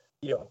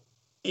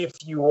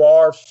if you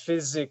are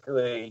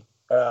physically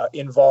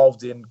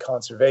involved in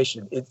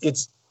conservation,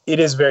 it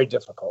is very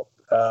difficult.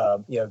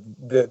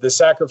 The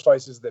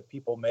sacrifices that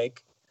people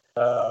make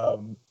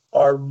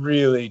are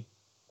really,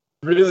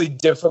 really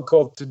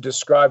difficult to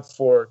describe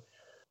for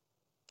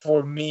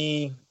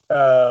me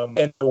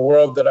and the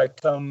world that I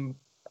come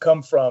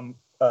from,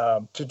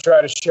 to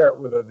try to share it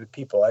with other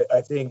people.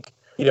 I think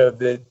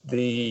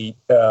the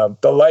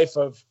life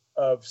of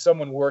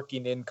someone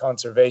working in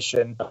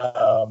conservation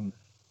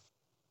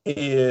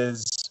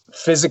is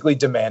physically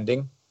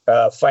demanding,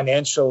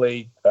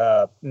 financially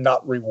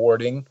not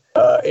rewarding.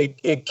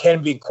 It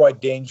can be quite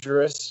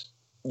dangerous.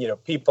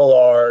 People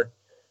are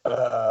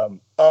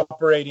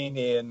operating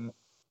in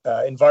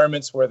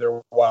environments where there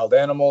are wild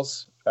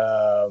animals,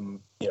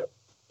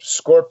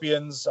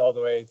 scorpions, all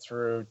the way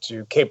through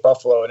to Cape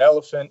buffalo and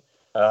elephant.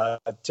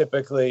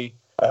 Typically,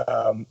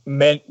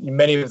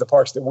 many of the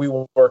parks that we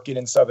work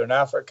in Southern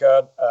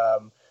Africa,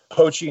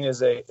 poaching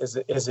is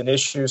an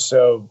issue.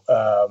 So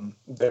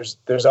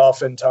there's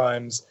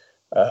oftentimes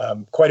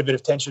quite a bit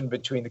of tension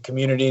between the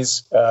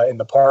communities in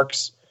the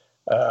parks.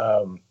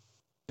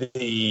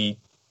 The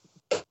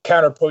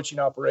counter poaching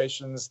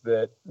operations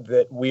that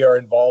we are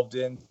involved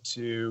in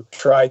to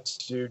try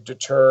to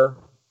deter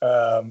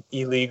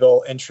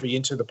illegal entry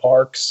into the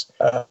parks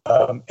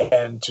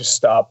and to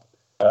stop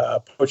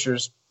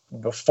poachers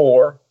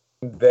before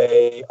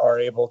they are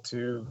able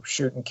to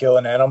shoot and kill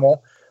an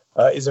animal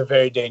is a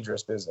very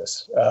dangerous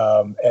business.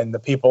 And the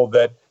people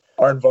that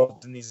are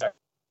involved in these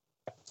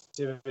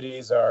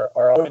activities are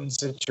often in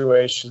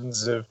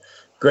situations of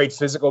great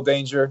physical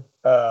danger.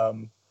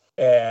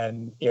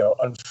 And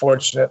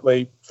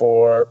unfortunately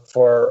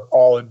for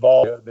all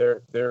involved,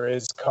 there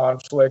is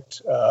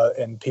conflict,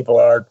 and people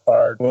are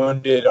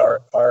wounded,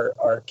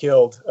 are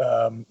killed.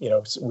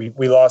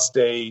 We lost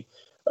a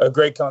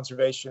great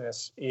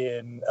conservationist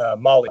in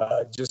Mali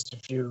just a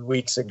few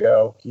weeks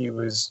ago. He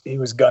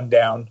was gunned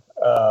down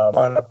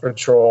on a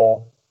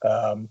patrol.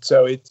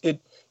 So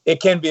it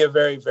can be a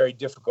very, very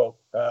difficult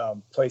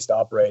place to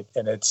operate,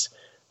 and it's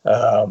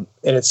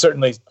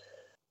certainly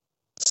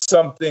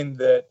something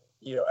that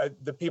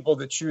the people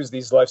that choose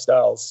these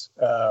lifestyles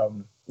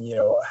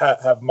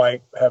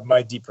have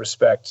my deep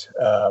respect.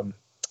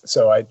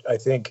 So I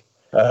think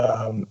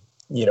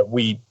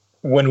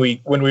when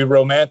we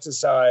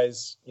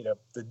romanticize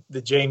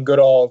the Jane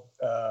Goodall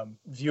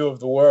view of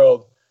the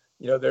world,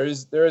 there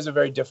is a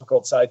very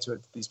difficult side to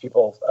it. These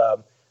people,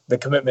 the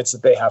commitments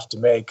that they have to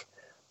make,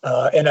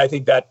 and I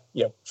think that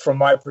from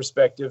my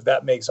perspective,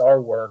 that makes our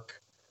work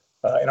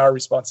and our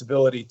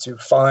responsibility to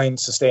find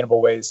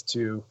sustainable ways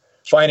to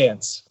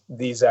finance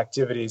these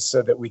activities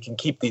so that we can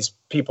keep these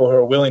people who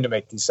are willing to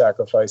make these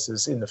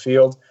sacrifices in the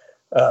field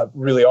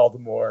really all the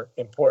more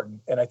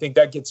important. And I think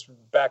that gets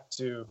back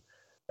to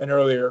an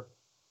earlier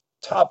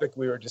topic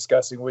we were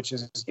discussing, which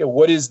is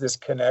what is this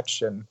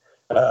connection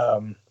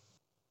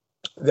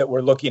that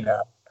we're looking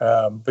at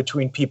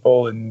between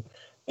people and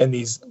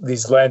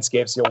these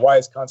landscapes? Why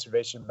does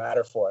conservation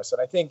matter for us?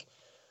 And I think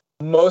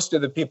most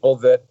of the people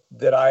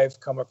that I've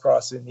come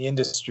across in the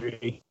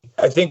industry,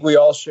 I think we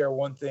all share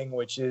one thing,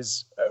 which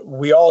is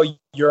we all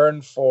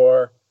yearn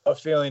for a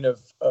feeling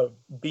of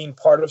being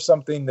part of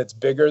something that's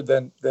bigger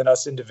than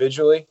us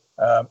individually.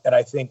 And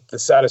I think the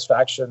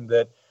satisfaction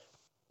that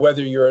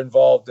whether you're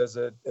involved as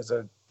a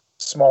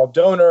small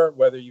donor,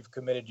 whether you've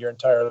committed your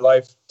entire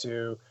life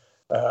to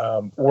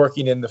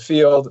working in the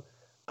field,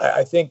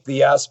 I think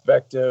the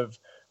aspect of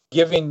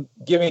giving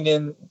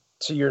in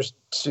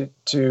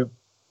to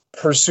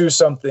pursue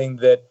something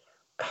that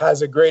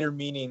has a greater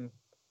meaning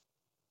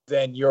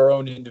than your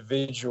own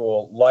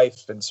individual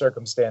life and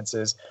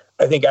circumstances,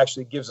 I think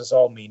actually gives us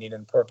all meaning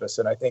and purpose.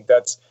 And I think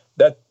that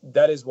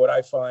is what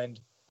I find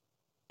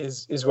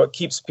is what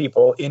keeps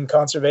people in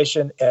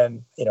conservation.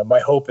 And, my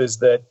hope is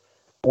that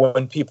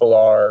when people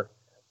are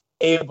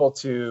able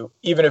to,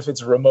 even if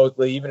it's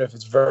remotely, even if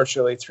it's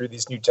virtually through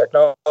these new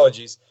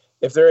technologies,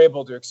 if they're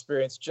able to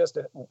experience just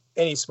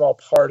any small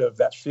part of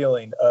that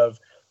feeling of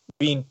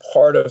being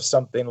part of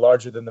something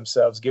larger than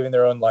themselves, giving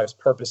their own lives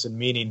purpose and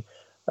meaning,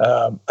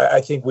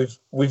 I think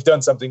we've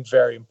done something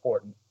very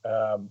important,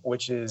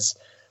 which is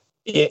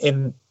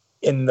in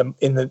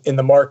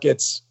the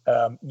markets.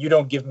 You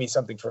don't give me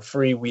something for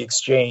free. We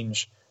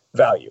exchange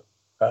value,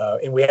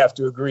 and we have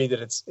to agree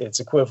that it's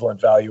equivalent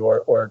value,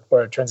 or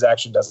a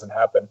transaction doesn't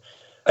happen.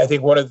 I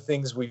think one of the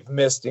things we've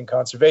missed in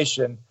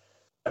conservation,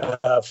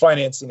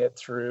 financing it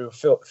through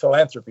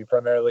philanthropy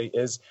primarily,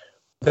 is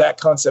that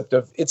concept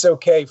of it's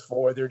okay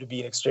for there to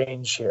be an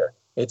exchange here.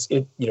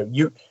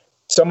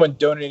 Someone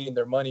donating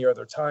their money or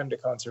their time to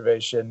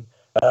conservation,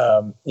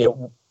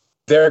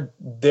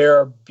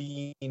 they're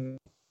being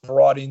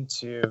brought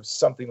into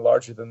something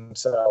larger than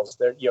themselves.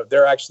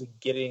 They're actually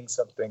getting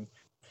something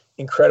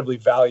incredibly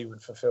valuable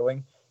and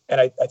fulfilling,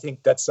 and I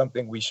think that's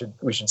something we should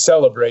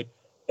celebrate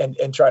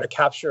and try to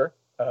capture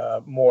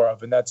more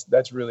of, and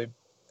that's really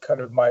kind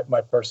of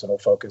my personal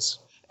focus.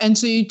 And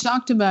so you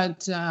talked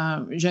about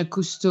Jacques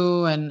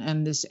Cousteau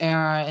and this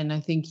era, and I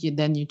think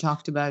you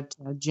talked about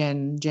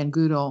Jane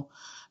Goodall.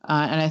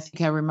 And I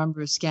think I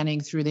remember scanning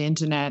through the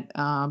internet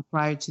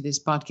prior to this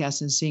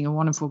podcast and seeing a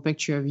wonderful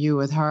picture of you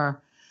with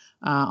her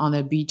on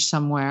a beach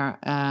somewhere.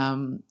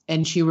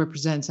 And she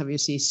represents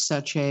obviously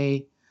such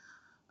an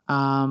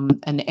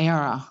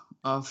era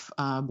of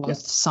both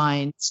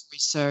science,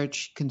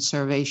 research,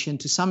 conservation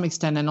to some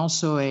extent, and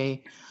also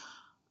a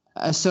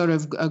sort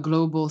of a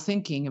global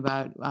thinking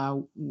about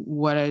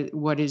what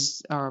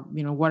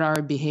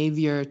our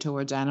behavior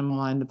towards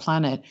animal and the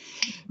planet.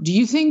 Do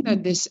you think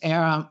that this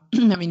era,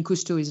 I mean,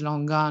 Cousteau is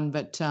long gone,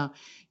 but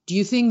do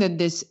you think that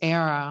this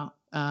era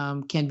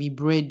can be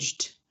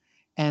bridged,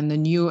 and the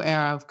new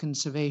era of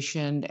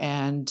conservation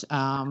and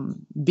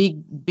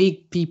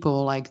big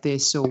people like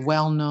this, so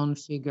well-known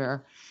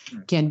figure,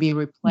 can be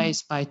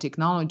replaced by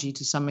technology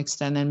to some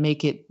extent and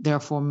make it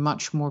therefore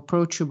much more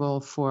approachable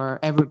for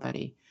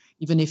everybody,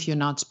 even if you're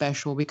not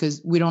special?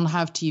 Because we don't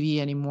have TV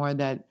anymore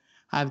that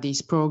have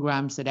these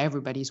programs that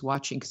everybody's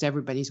watching, because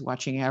everybody's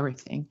watching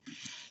everything.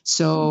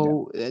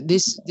 So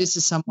this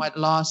is somewhat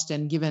lost.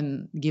 And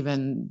given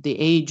the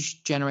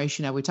age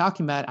generation that we're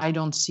talking about, I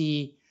don't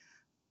see,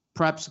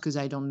 perhaps because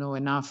I don't know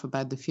enough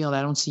about the field,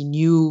 I don't see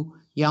new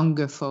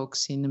younger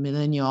folks in the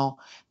millennial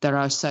that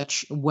are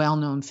such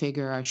well-known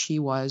figure as she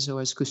was or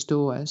as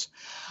Cousteau was.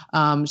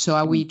 So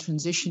are we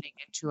transitioning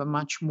into a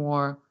much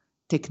more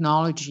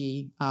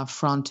technology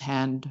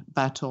front-hand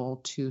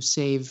battle to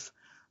save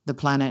the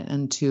planet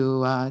and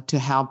to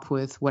help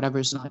with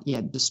whatever's not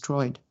yet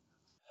destroyed?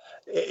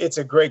 It's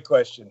a great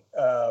question,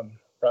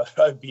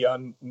 probably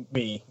beyond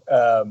me.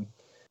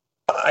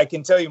 I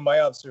can tell you my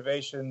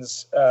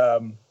observations.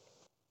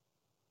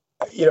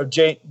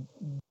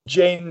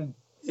 Jane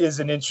is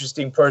an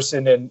interesting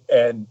person,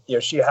 and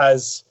she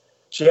has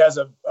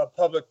a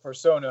public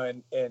persona,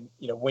 and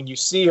when you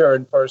see her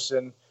in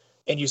person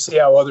and you see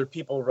how other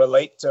people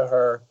relate to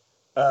her,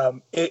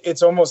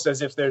 it's almost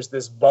as if there's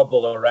this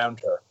bubble around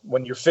her.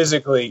 When you're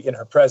physically in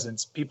her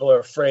presence, people are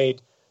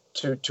afraid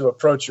to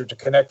approach her, to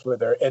connect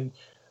with her. And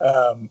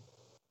I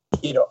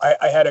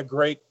had a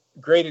great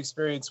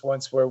experience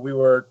once where we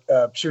were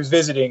she was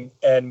visiting,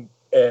 and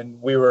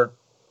we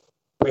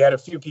had a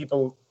few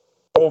people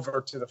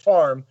over to the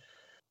farm,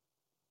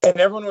 and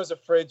everyone was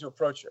afraid to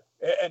approach her.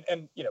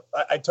 And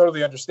I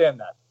totally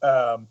understand that.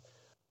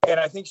 And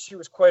I think she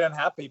was quite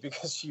unhappy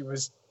because she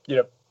was,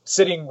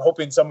 sitting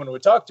hoping someone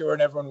would talk to her,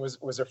 and everyone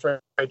was afraid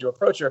to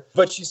approach her.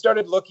 But she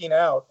started looking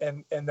out,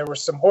 and there were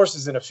some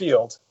horses in a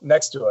field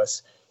next to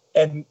us,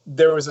 and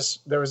there was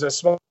a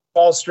small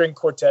string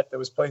quartet that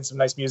was playing some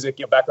nice music,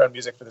 background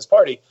music for this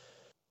party.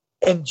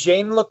 And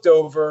Jane looked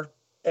over,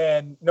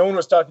 and no one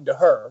was talking to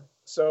her.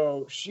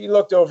 So she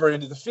looked over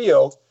into the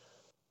field,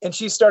 and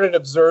she started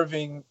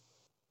observing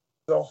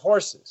the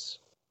horses.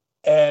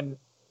 And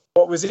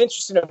what was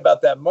interesting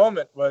about that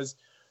moment was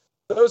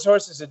those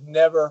horses had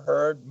never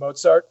heard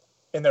Mozart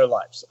in their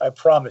lives, I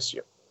promise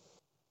you.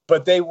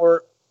 But they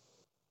were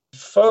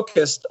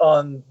focused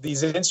on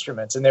these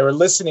instruments, and they were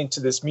listening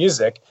to this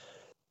music.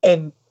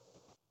 And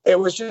it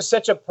was just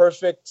such a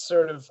perfect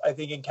sort of, I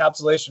think,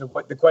 encapsulation of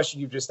what the question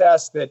you just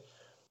asked, that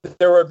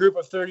there were a group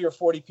of 30 or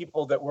 40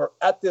 people that were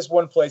at this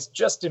one place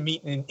just to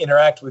meet and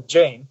interact with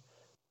Jane,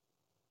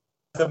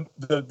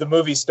 the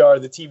movie star,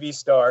 the TV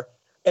star,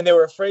 and they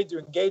were afraid to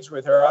engage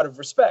with her out of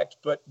respect,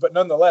 but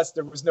nonetheless,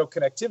 there was no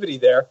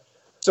connectivity there.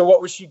 So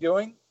what was she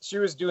doing? She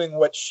was doing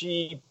what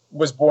she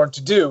was born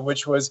to do,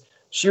 which was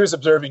she was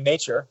observing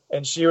nature,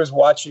 and she was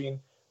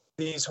watching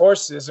these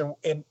horses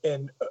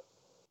and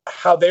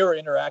how they were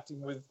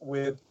interacting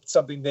with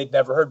something they'd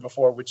never heard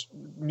before, which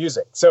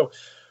music. So,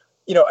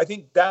 I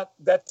think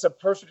that's a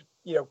perfect,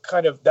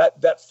 kind of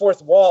that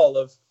fourth wall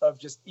of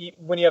just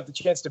when you have the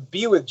chance to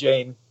be with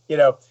Jane,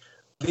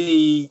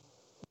 the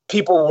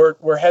people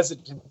were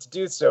hesitant to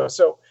do so.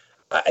 So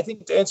I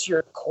think to answer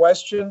your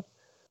question,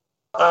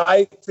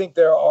 I think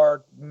there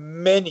are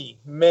many,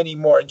 many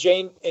more. And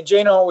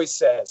Jane always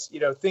says,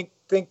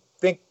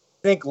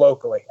 think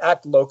locally,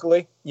 act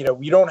locally.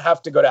 You don't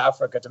have to go to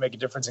Africa to make a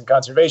difference in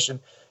conservation.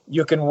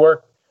 You can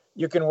work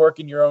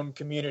in your own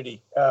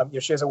community.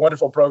 She has a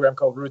wonderful program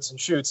called Roots and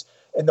Shoots,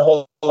 and the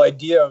whole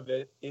idea of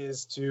it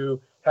is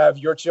to have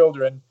your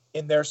children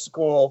in their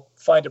school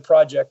find a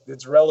project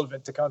that's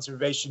relevant to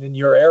conservation in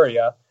your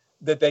area,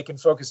 that they can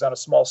focus on a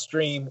small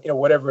stream,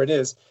 whatever it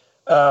is.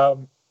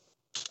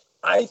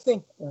 I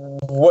think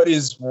what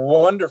is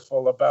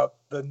wonderful about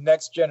the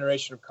next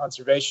generation of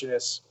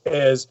conservationists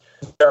is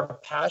they're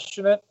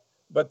passionate,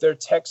 but they're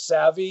tech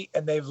savvy,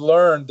 and they've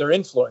learned, they're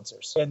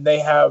influencers, and they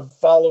have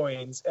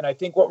followings. And I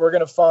think what we're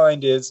going to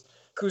find is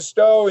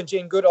Cousteau and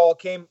Jane Goodall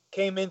came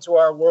into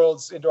our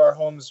worlds, into our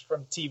homes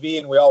from TV,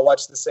 and we all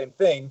watched the same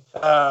thing.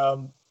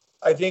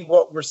 I think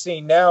what we're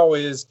seeing now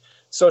is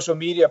social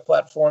media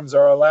platforms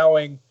are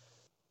allowing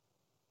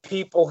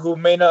people who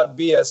may not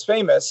be as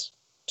famous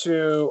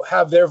to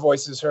have their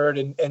voices heard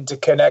and to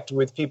connect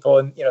with people,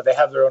 and they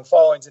have their own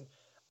followings. And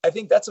I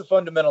think that's a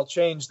fundamental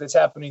change that's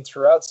happening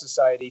throughout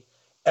society.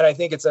 And I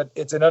think it's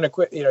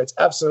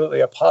absolutely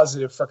a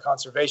positive for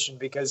conservation,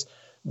 because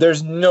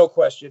there's no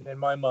question in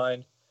my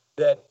mind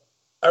that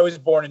I was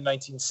born in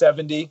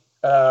 1970.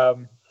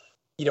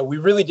 We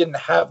really didn't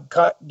have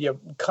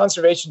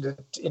conservation.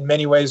 In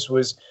many ways,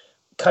 was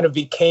kind of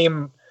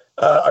became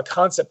a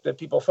concept that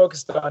people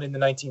focused on in the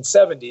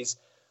 1970s.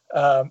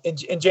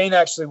 And Jane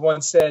actually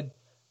once said,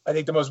 I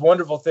think the most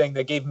wonderful thing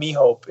that gave me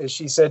hope is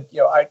she said,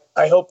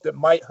 I hope that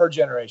my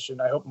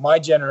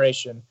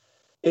generation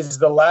is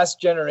the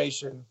last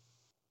generation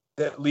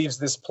that leaves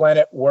this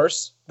planet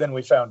worse than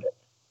we found it.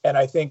 And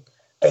I think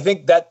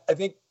that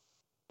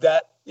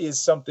is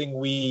something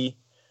we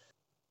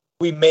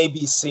may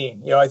be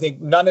seeing. I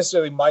think not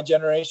necessarily my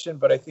generation,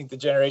 but I think the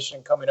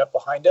generation coming up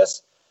behind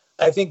us,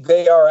 I think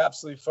they are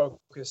absolutely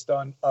focused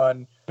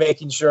on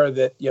making sure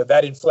that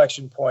that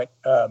inflection point,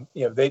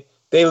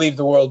 they leave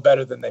the world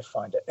better than they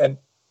find it. And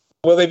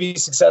will they be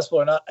successful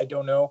or not? I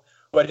don't know,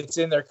 but it's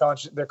in their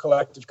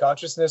collective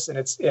consciousness,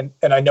 and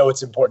I know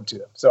it's important to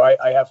them. So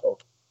I have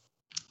hope.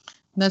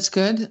 That's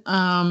good.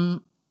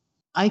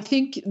 I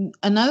think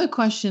another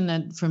question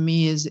that for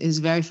me is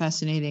very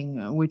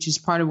fascinating, which is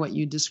part of what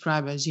you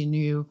describe as your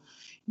new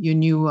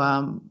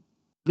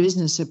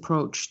business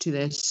approach to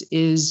this,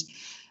 is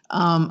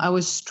I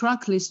was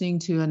struck listening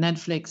to a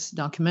Netflix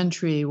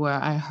documentary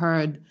where I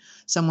heard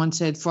someone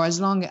said, for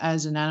as long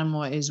as an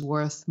animal is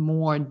worth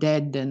more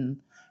dead than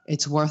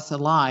it's worth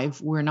alive,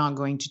 we're not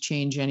going to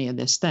change any of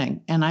this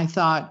thing. And I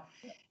thought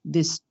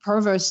this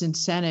perverse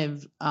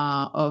incentive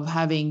of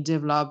having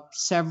developed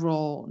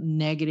several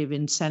negative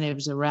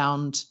incentives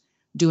around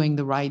doing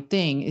the right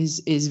thing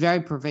is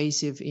very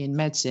pervasive in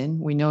medicine.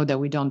 We know that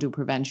we don't do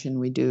prevention.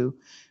 We do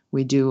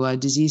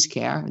disease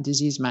care,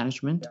 disease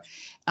management.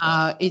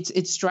 Yeah.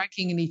 It's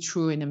strikingly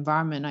true in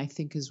environment, I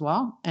think, as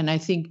well. And I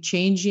think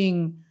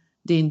changing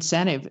the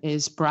incentive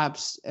is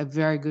perhaps a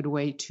very good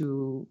way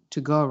to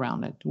go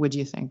around it. What do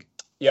you think?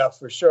 Yeah,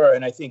 for sure.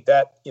 And I think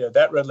that,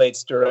 that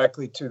relates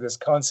directly to this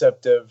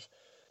concept of,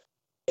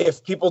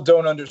 if people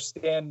don't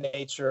understand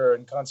nature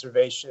and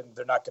conservation,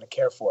 they're not going to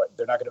care for it.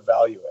 They're not going to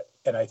value it.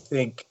 And I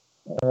think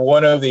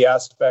one of the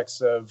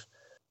aspects of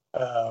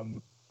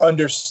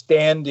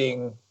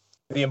understanding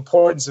the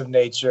importance of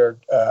nature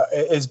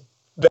is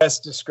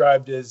best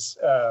described as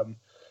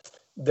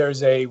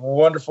there's a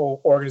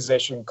wonderful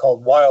organization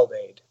called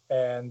WildAid,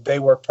 and they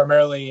work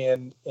primarily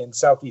in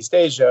Southeast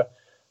Asia,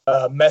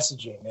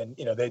 messaging. And,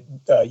 they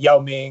Yao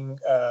Ming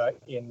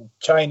in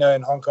China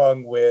and Hong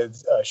Kong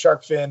with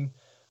shark fin.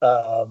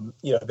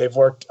 They've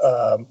worked,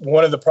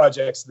 one of the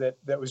projects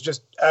that was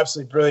just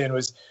absolutely brilliant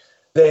was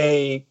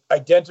they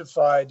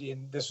identified,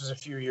 this was a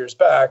few years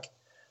back,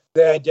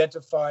 they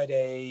identified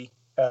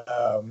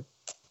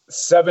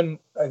seven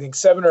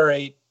or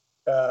eight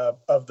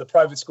of the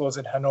private schools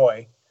in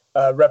Hanoi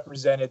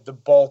represented the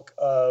bulk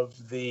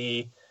of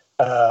the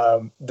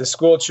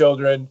school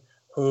children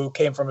who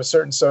came from a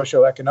certain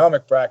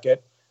socioeconomic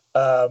bracket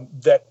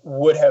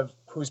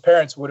whose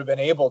parents would have been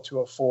able to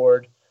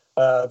afford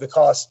the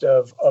cost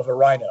of a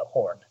rhino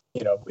horn.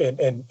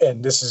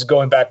 And this is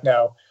going back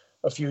now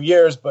a few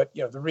years, but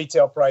the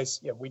retail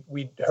price,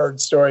 we heard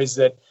stories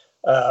that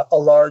a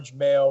large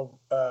male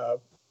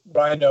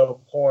rhino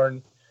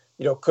horn,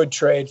 could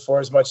trade for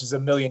as much as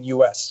 $1 million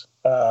US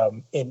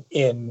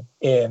in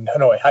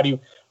Hanoi. How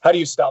do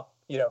you stop?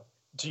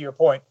 To your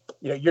point,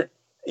 you're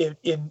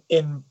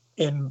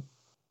in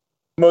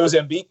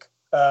Mozambique,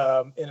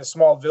 in a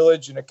small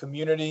village in a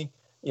community,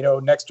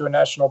 next to a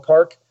national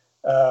park.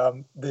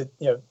 The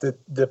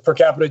per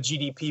capita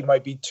GDP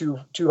might be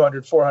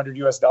 $200-400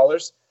 US.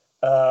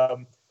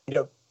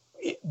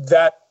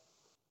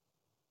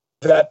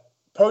 That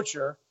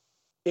poacher,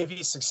 if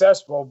he's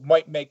successful,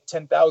 might make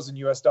 $10,000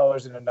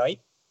 US in a night.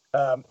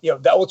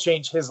 That will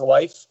change his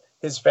life,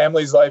 his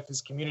family's life,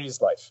 his community's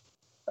life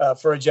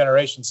for a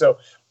generation. So,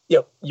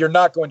 you're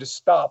not going to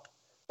stop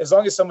as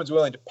long as someone's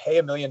willing to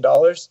pay $1 million.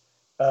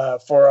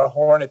 for a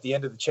horn at the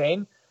end of the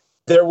chain,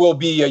 there will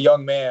be a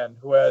young man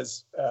who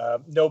has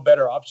no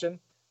better option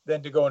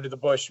than to go into the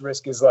bush,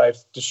 risk his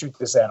life to shoot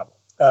this animal.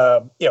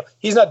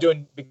 He's not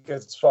doing it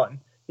because it's fun.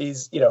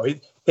 His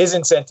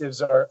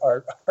incentives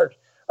are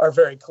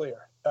very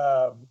clear,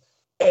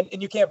 and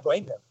you can't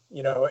blame him.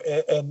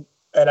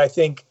 And I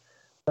think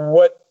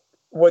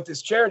what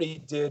this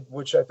charity did,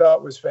 which I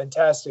thought was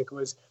fantastic,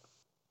 was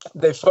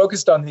they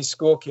focused on these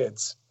school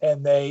kids,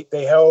 and they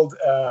held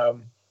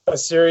a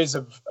series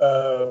of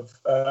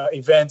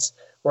events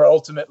where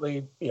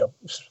ultimately,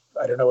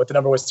 I don't know what the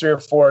number was, 3 or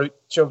 4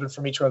 children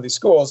from each one of these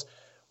schools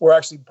were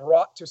actually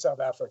brought to South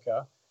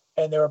Africa,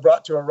 and they were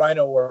brought to a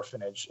rhino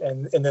orphanage.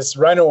 And this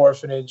rhino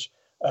orphanage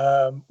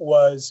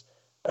was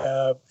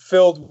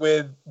filled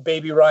with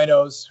baby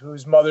rhinos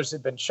whose mothers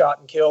had been shot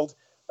and killed.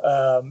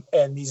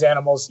 And these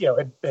animals,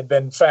 had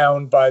been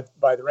found by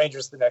the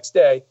rangers the next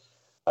day.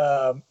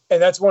 And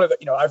that's one of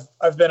the,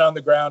 I've been on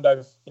the ground.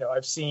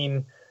 I've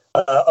seen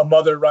a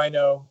mother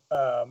rhino,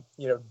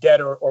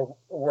 dead or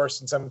worse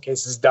in some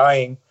cases,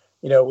 dying,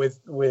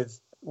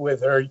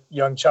 with her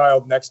young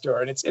child next to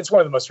her. And it's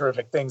one of the most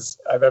horrific things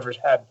I've ever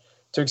had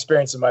to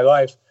experience in my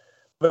life.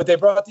 But they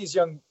brought these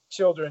young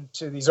children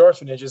to these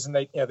orphanages, and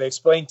they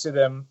explained to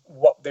them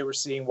what they were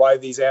seeing, why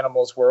these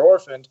animals were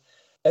orphaned.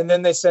 And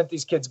then they sent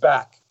these kids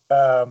back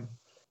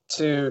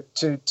to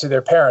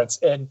their parents.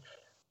 And,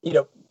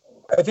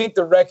 I think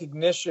the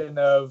recognition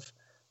of,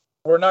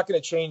 we're not going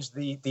to change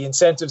the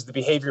incentives, the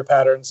behavior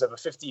patterns of a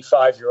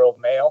 55-year-old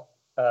male.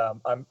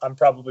 I'm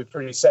probably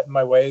pretty set in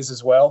my ways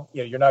as well.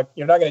 You're not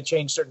going to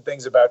change certain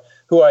things about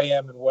who I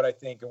am and what I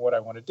think and what I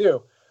want to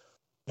do.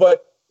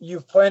 But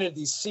you've planted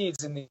these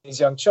seeds in these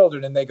young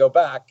children, and they go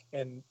back.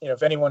 And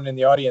if anyone in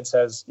the audience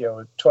has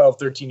 12,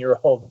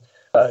 13-year-old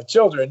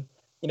children,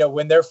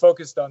 when they're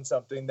focused on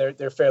something,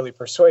 they're fairly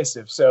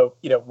persuasive. So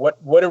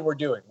what are we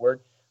doing?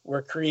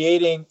 We're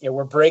creating,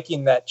 we're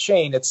breaking that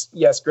chain. It's,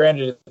 yes,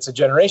 granted, it's a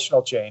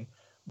generational chain,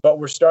 but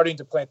we're starting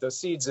to plant those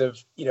seeds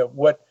of,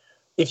 what,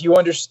 if you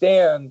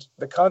understand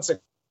the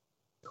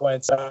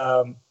consequence,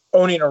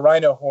 owning a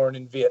rhino horn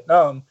in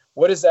Vietnam,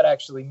 what does that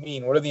actually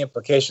mean? What are the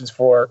implications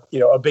for,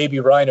 a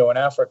baby rhino in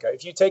Africa?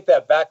 If you take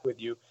that back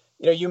with you,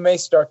 you may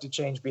start to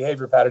change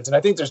behavior patterns. And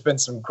I think there's been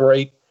some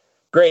great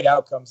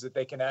outcomes that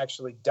they can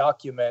actually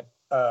document,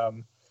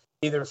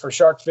 either for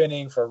shark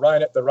finning, for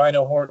the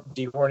rhino horn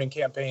dehorning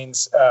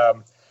campaigns,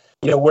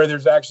 where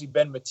there's actually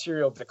been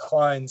material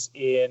declines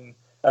in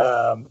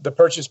the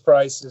purchase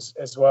price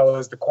as well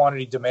as the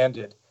quantity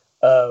demanded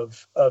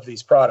of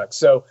these products.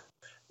 So,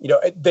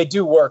 they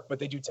do work, but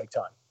they do take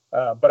time.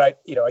 But I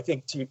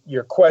think to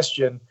your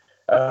question,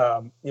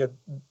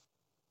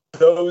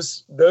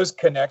 those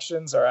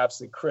connections are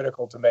absolutely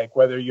critical to make,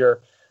 whether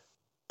you're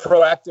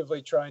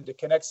proactively trying to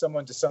connect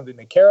someone to something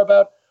they care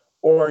about,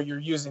 or you're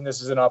using this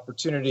as an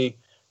opportunity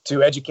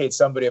to educate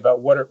somebody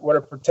about what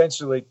are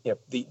potentially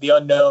the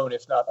unknown,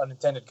 if not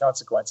unintended,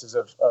 consequences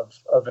of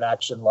an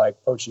action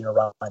like poaching a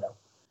rhino.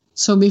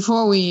 So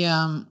before we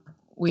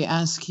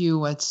ask you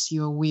what's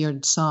your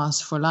weird sauce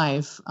for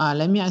life,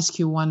 let me ask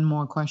you one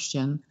more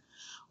question,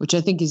 which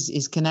I think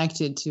is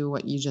connected to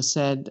what you just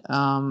said,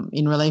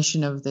 in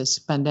relation of this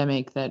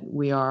pandemic that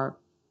we are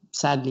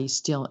sadly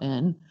still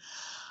in.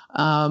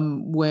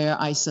 Where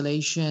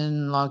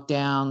isolation,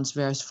 lockdowns,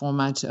 various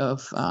formats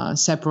of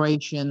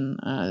separation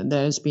that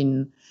has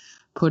been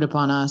put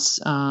upon us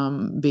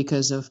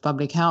because of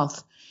public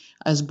health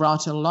has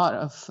brought a lot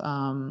of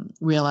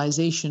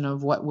realization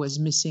of what was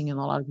missing in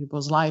a lot of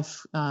people's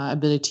life,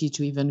 ability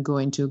to even go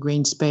into a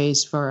green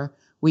space for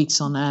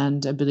weeks on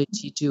end,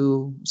 ability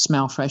to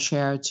smell fresh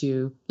air,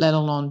 to let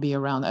alone be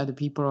around other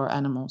people or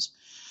animals.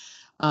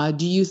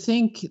 Do you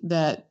think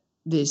that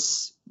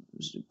this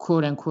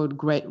quote unquote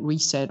great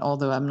reset,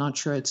 although I'm not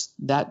sure it's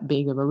that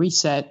big of a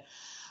reset,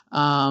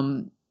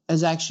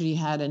 has actually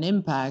had an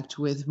impact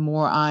with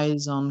more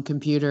eyes on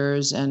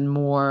computers and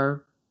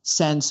more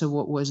sense of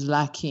what was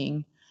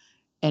lacking?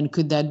 And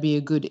could that be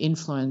a good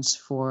influence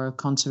for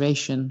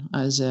conservation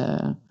as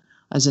an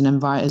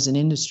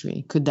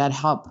industry? Could that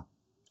help?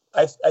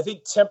 I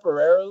think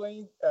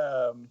temporarily,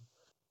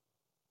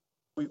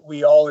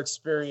 we all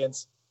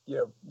experience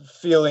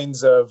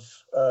feelings of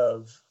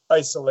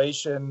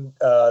isolation,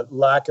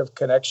 lack of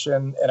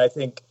connection, and I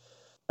think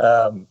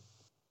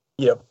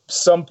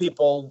some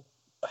people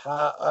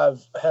have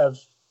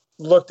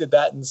looked at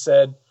that and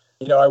said,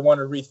 I want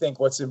to rethink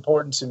what's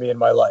important to me in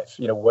my life.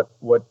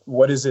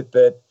 What is it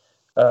that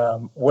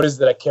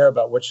I care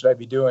about? What should I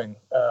be doing?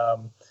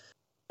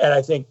 And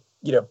I think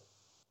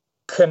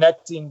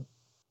connecting.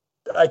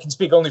 I can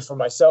speak only for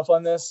myself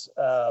on this.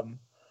 I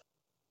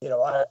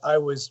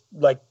was,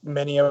 like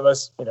many of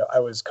us, I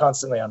was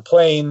constantly on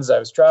planes. I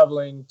was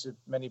traveling to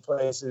many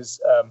places,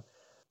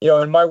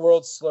 and my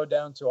world slowed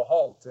down to a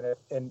halt.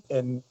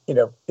 And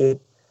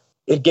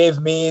it gave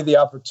me the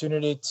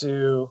opportunity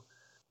to,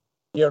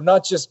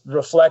 not just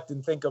reflect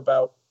and think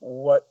about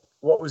what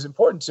was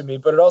important to me,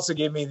 but it also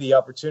gave me the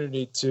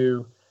opportunity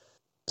to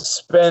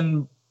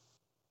spend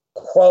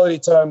quality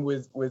time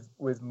with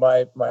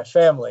my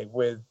family,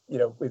 with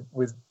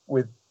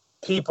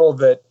people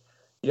that,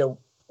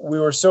 we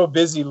were so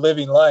busy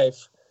living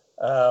life,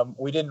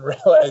 we didn't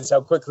realize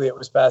how quickly it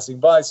was passing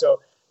by.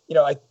 So,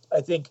 I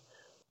think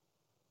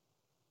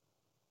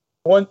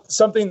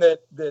something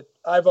that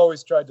I've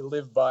always tried to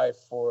live by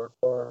for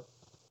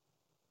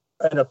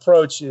an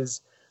approach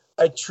is,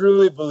 I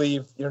truly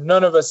believe,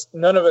 none of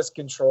us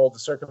control the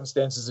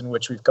circumstances in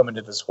which we've come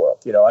into this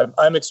world.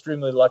 I'm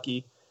extremely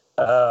lucky.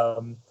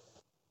 How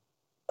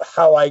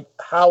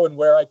and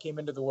where I came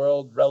into the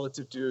world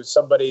relative to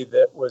somebody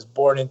that was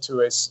born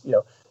into a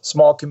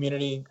small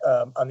community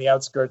on the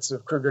outskirts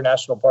of Kruger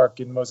National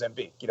Park in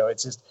Mozambique.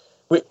 It's just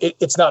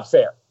it's not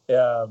fair.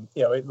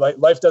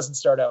 Life doesn't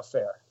start out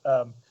fair.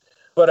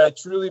 But I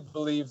truly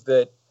believe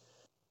that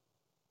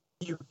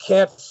you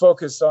can't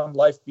focus on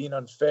life being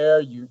unfair.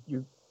 You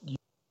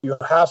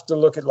have to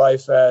look at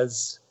life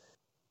as,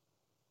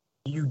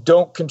 you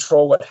don't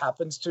control what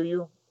happens to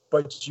you,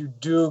 but you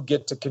do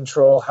get to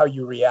control how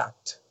you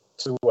react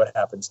to what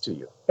happens to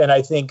you. And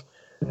I think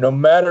no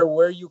matter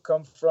where you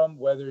come from,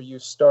 whether you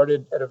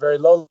started at a very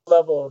low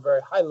level or a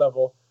very high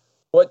level,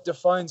 what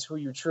defines who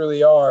you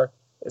truly are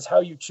is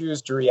how you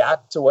choose to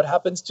react to what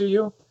happens to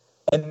you.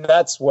 And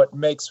that's what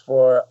makes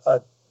for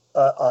a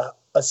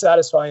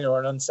satisfying or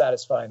an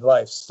unsatisfying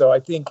life. So I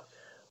think,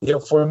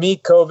 for me,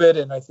 COVID,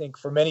 and I think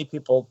for many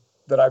people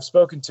that I've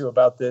spoken to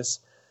about this,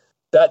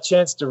 that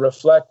chance to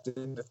reflect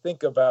and to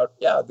think about,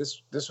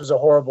 this was a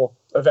horrible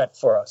event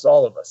for us,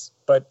 all of us.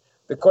 But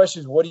the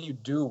question is, what do you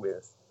do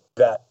with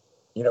that?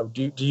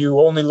 Do you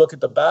only look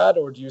at the bad,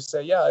 or do you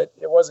say,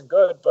 it wasn't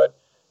good, but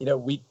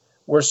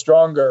we're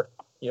stronger,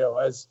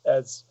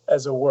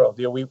 as a world.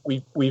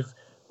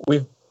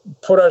 We've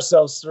put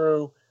ourselves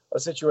through a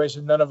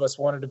situation none of us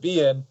wanted to be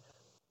in,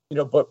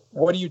 but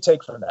what do you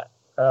take from that?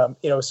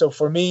 So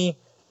for me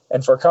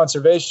and for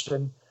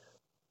conservation,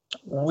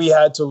 we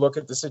had to look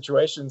at the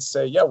situation and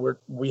say,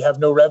 we have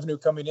no revenue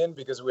coming in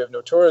because we have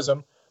no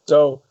tourism.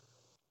 So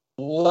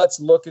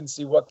let's look and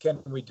see, what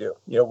can we do?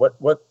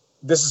 What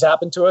this has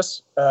happened to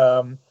us,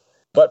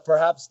 but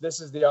perhaps this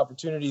is the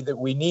opportunity that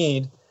we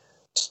need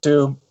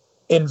to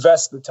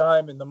invest the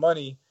time and the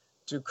money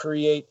to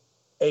create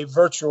a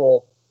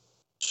virtual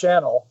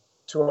channel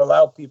to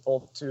allow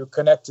people to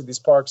connect to these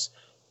parks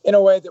in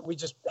a way that we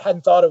just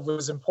hadn't thought of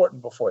was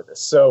important before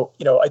this. So,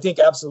 I think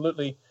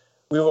absolutely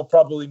we will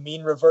probably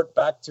mean revert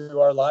back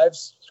to our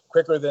lives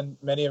quicker than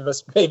many of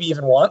us maybe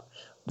even want.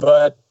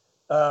 But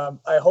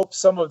I hope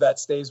some of that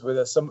stays with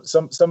us.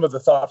 Some of the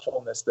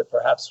thoughtfulness that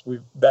perhaps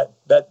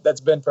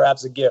that's been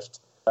perhaps a gift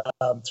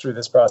through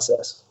this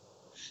process.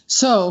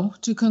 So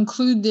to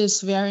conclude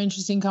this very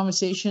interesting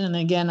conversation, and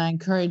again, I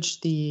encourage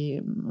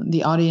the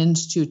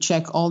audience to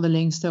check all the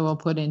links that we'll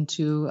put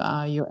into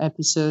your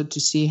episode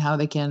to see how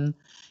they can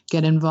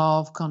get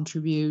involved,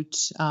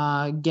 contribute,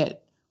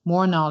 get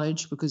more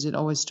knowledge, because it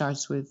always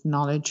starts with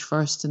knowledge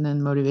first and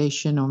then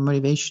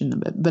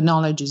motivation, but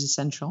knowledge is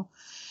essential.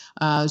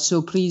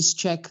 So please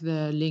check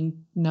the link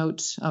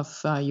notes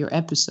of your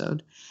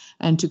episode.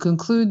 And to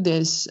conclude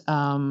this,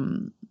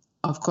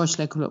 of course,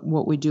 like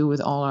what we do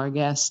with all our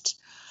guests,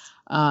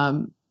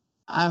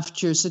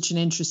 after such an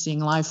interesting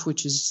life,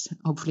 which is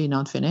hopefully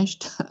not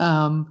finished,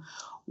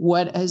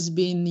 what has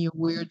been your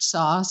weird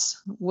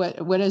sauce?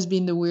 What has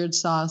been the weird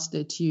sauce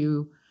that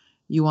you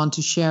want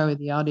to share with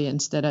the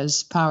audience that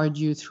has powered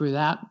you through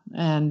that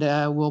and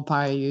will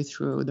power you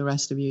through the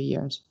rest of your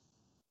years?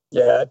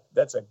 Yeah,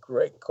 that's a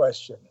great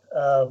question.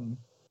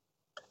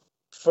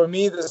 For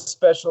me, the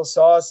special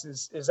sauce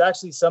is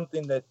actually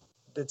something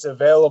that's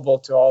available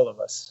to all of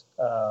us.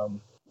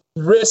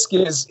 Risk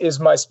is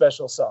my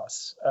special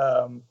sauce.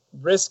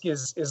 Risk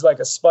is like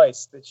a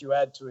spice that you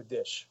add to a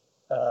dish.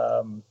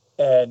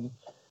 And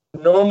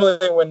normally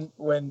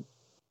when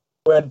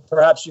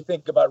perhaps you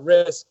think about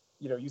risk,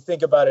 you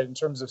think about it in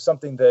terms of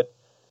something that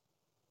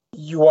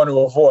you want to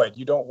avoid,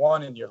 you don't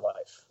want in your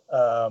life,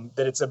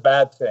 that it's a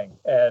bad thing.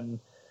 And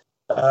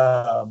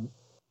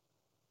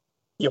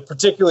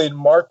particularly in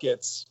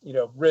markets,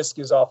 risk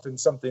is often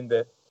something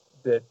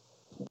that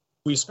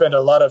we spend a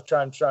lot of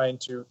time trying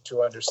to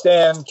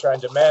understand, trying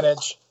to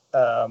manage,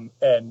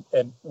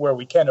 and where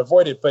we can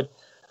avoid it. But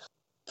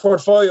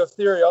portfolio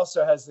theory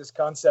also has this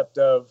concept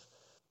of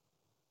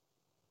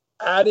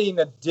adding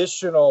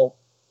additional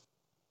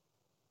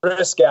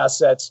risk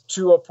assets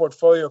to a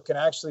portfolio can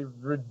actually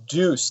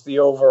reduce the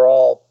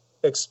overall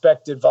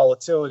expected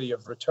volatility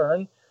of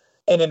return.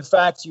 And in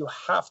fact, you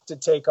have to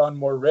take on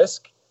more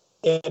risk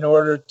in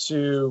order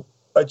to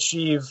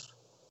achieve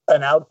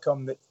an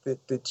outcome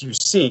that you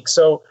seek.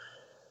 So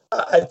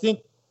I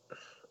think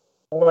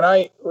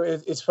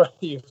it's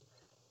funny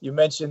you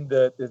mentioned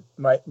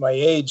my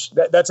age.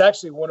 That's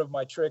actually one of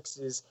my tricks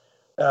is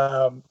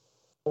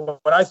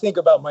when I think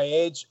about my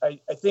age, I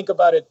think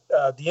about it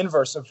the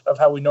inverse of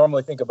how we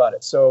normally think about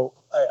it. So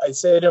I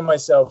say to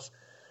myself,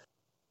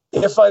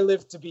 if I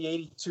live to be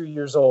 82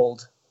 years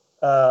old,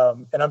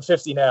 and I'm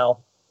 50 now,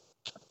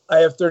 I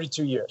have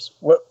 32 years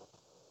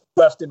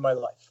left in my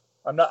life.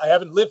 I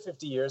haven't lived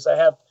 50 years. I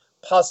have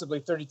possibly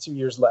 32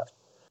 years left.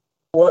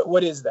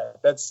 What is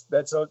that?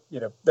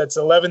 That's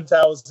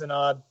 11,000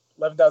 odd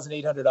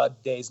 11,800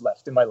 odd days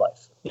left in my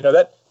life.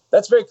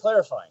 That's very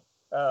clarifying.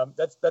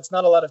 That's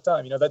not a lot of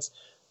time. That's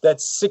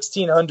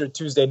 1,600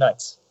 Tuesday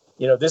nights.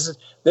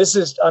 This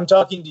is I'm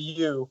talking to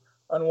you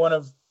on one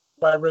of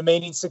my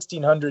remaining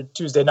 1,600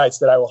 Tuesday nights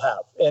that I will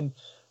have. And,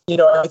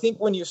 I think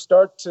when you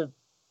start to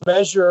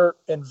measure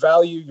and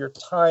value your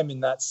time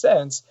in that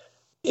sense,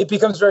 it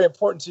becomes very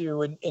important to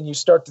you, and you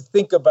start to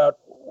think about,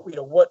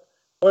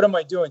 what am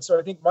I doing? So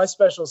I think my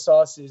special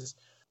sauce is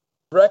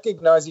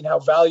recognizing how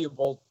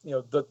valuable,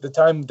 the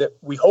time that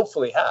we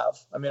hopefully have.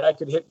 I mean, I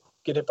could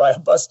get hit by a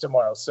bus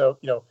tomorrow. So,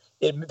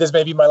 this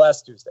may be my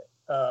last Tuesday.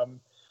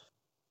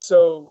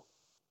 So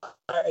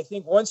I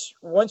think once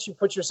you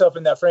put yourself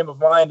in that frame of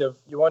mind of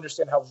you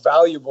understand how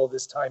valuable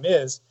this time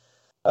is,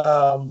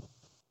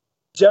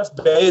 Jeff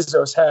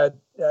Bezos had,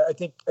 I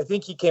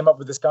think he came up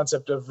with this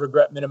concept of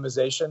regret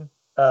minimization,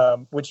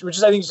 which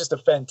is, I think, is just a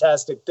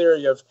fantastic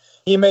theory of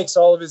he makes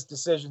all of his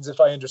decisions, if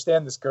I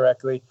understand this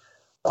correctly,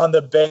 on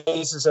the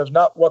basis of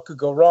not what could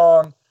go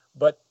wrong,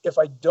 but if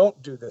I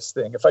don't do this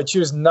thing, if I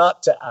choose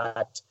not to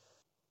act,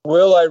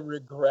 will I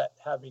regret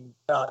having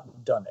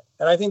not done it?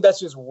 And I think that's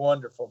just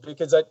wonderful,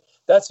 because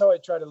that's how I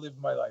try to live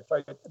my life.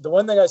 The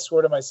one thing I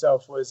swore to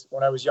myself was,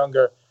 when I was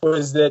younger,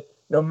 was that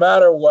no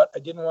matter what, I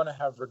didn't want to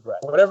have regret.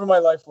 Whatever my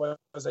life was,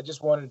 I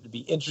just wanted it to be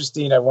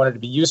interesting. I wanted it to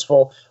be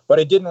useful, but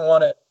I didn't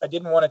want it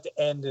to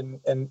end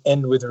and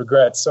end with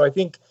regret. So I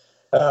think,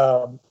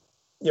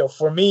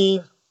 for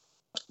me,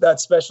 that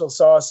special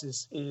sauce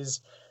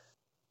is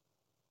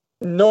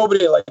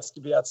nobody likes to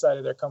be outside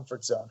of their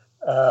comfort zone.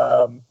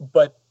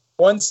 But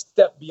one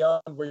step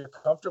beyond where you're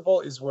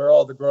comfortable is where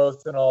all the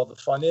growth and all the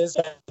fun is.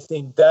 And I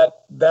think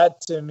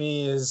that to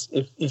me is,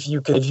 if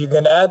you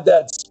can add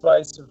that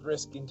spice of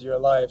risk into your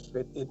life,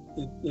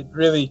 it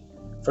really,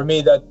 for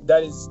me,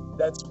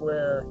 that's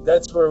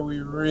where we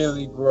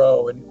really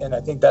grow, and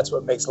I think that's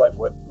what makes life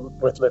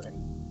worth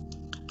living.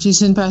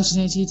 Jason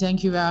Passanetti,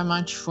 thank you very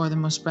much for the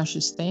most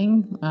precious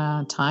thing,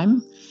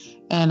 time.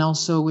 And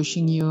also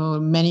wishing you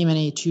many,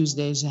 many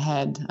Tuesdays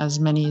ahead, as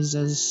many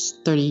as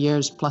 30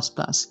 years plus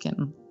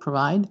can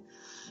provide.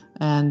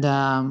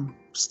 And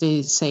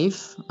stay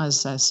safe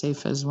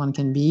as one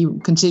can be,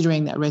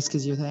 considering that risk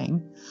is your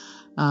thing.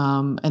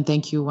 And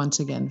thank you once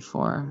again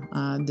for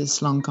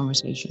this long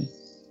conversation.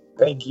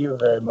 Thank you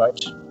very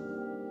much.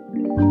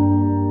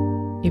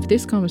 If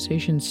this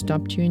conversation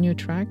stopped you in your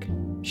track,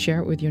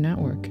 share it with your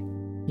network.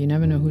 You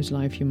never know whose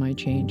life you might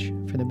change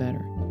for the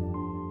better.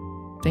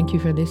 Thank you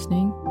for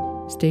listening.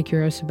 Stay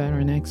curious about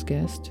our next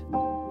guest,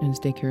 and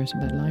stay curious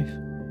about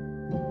life.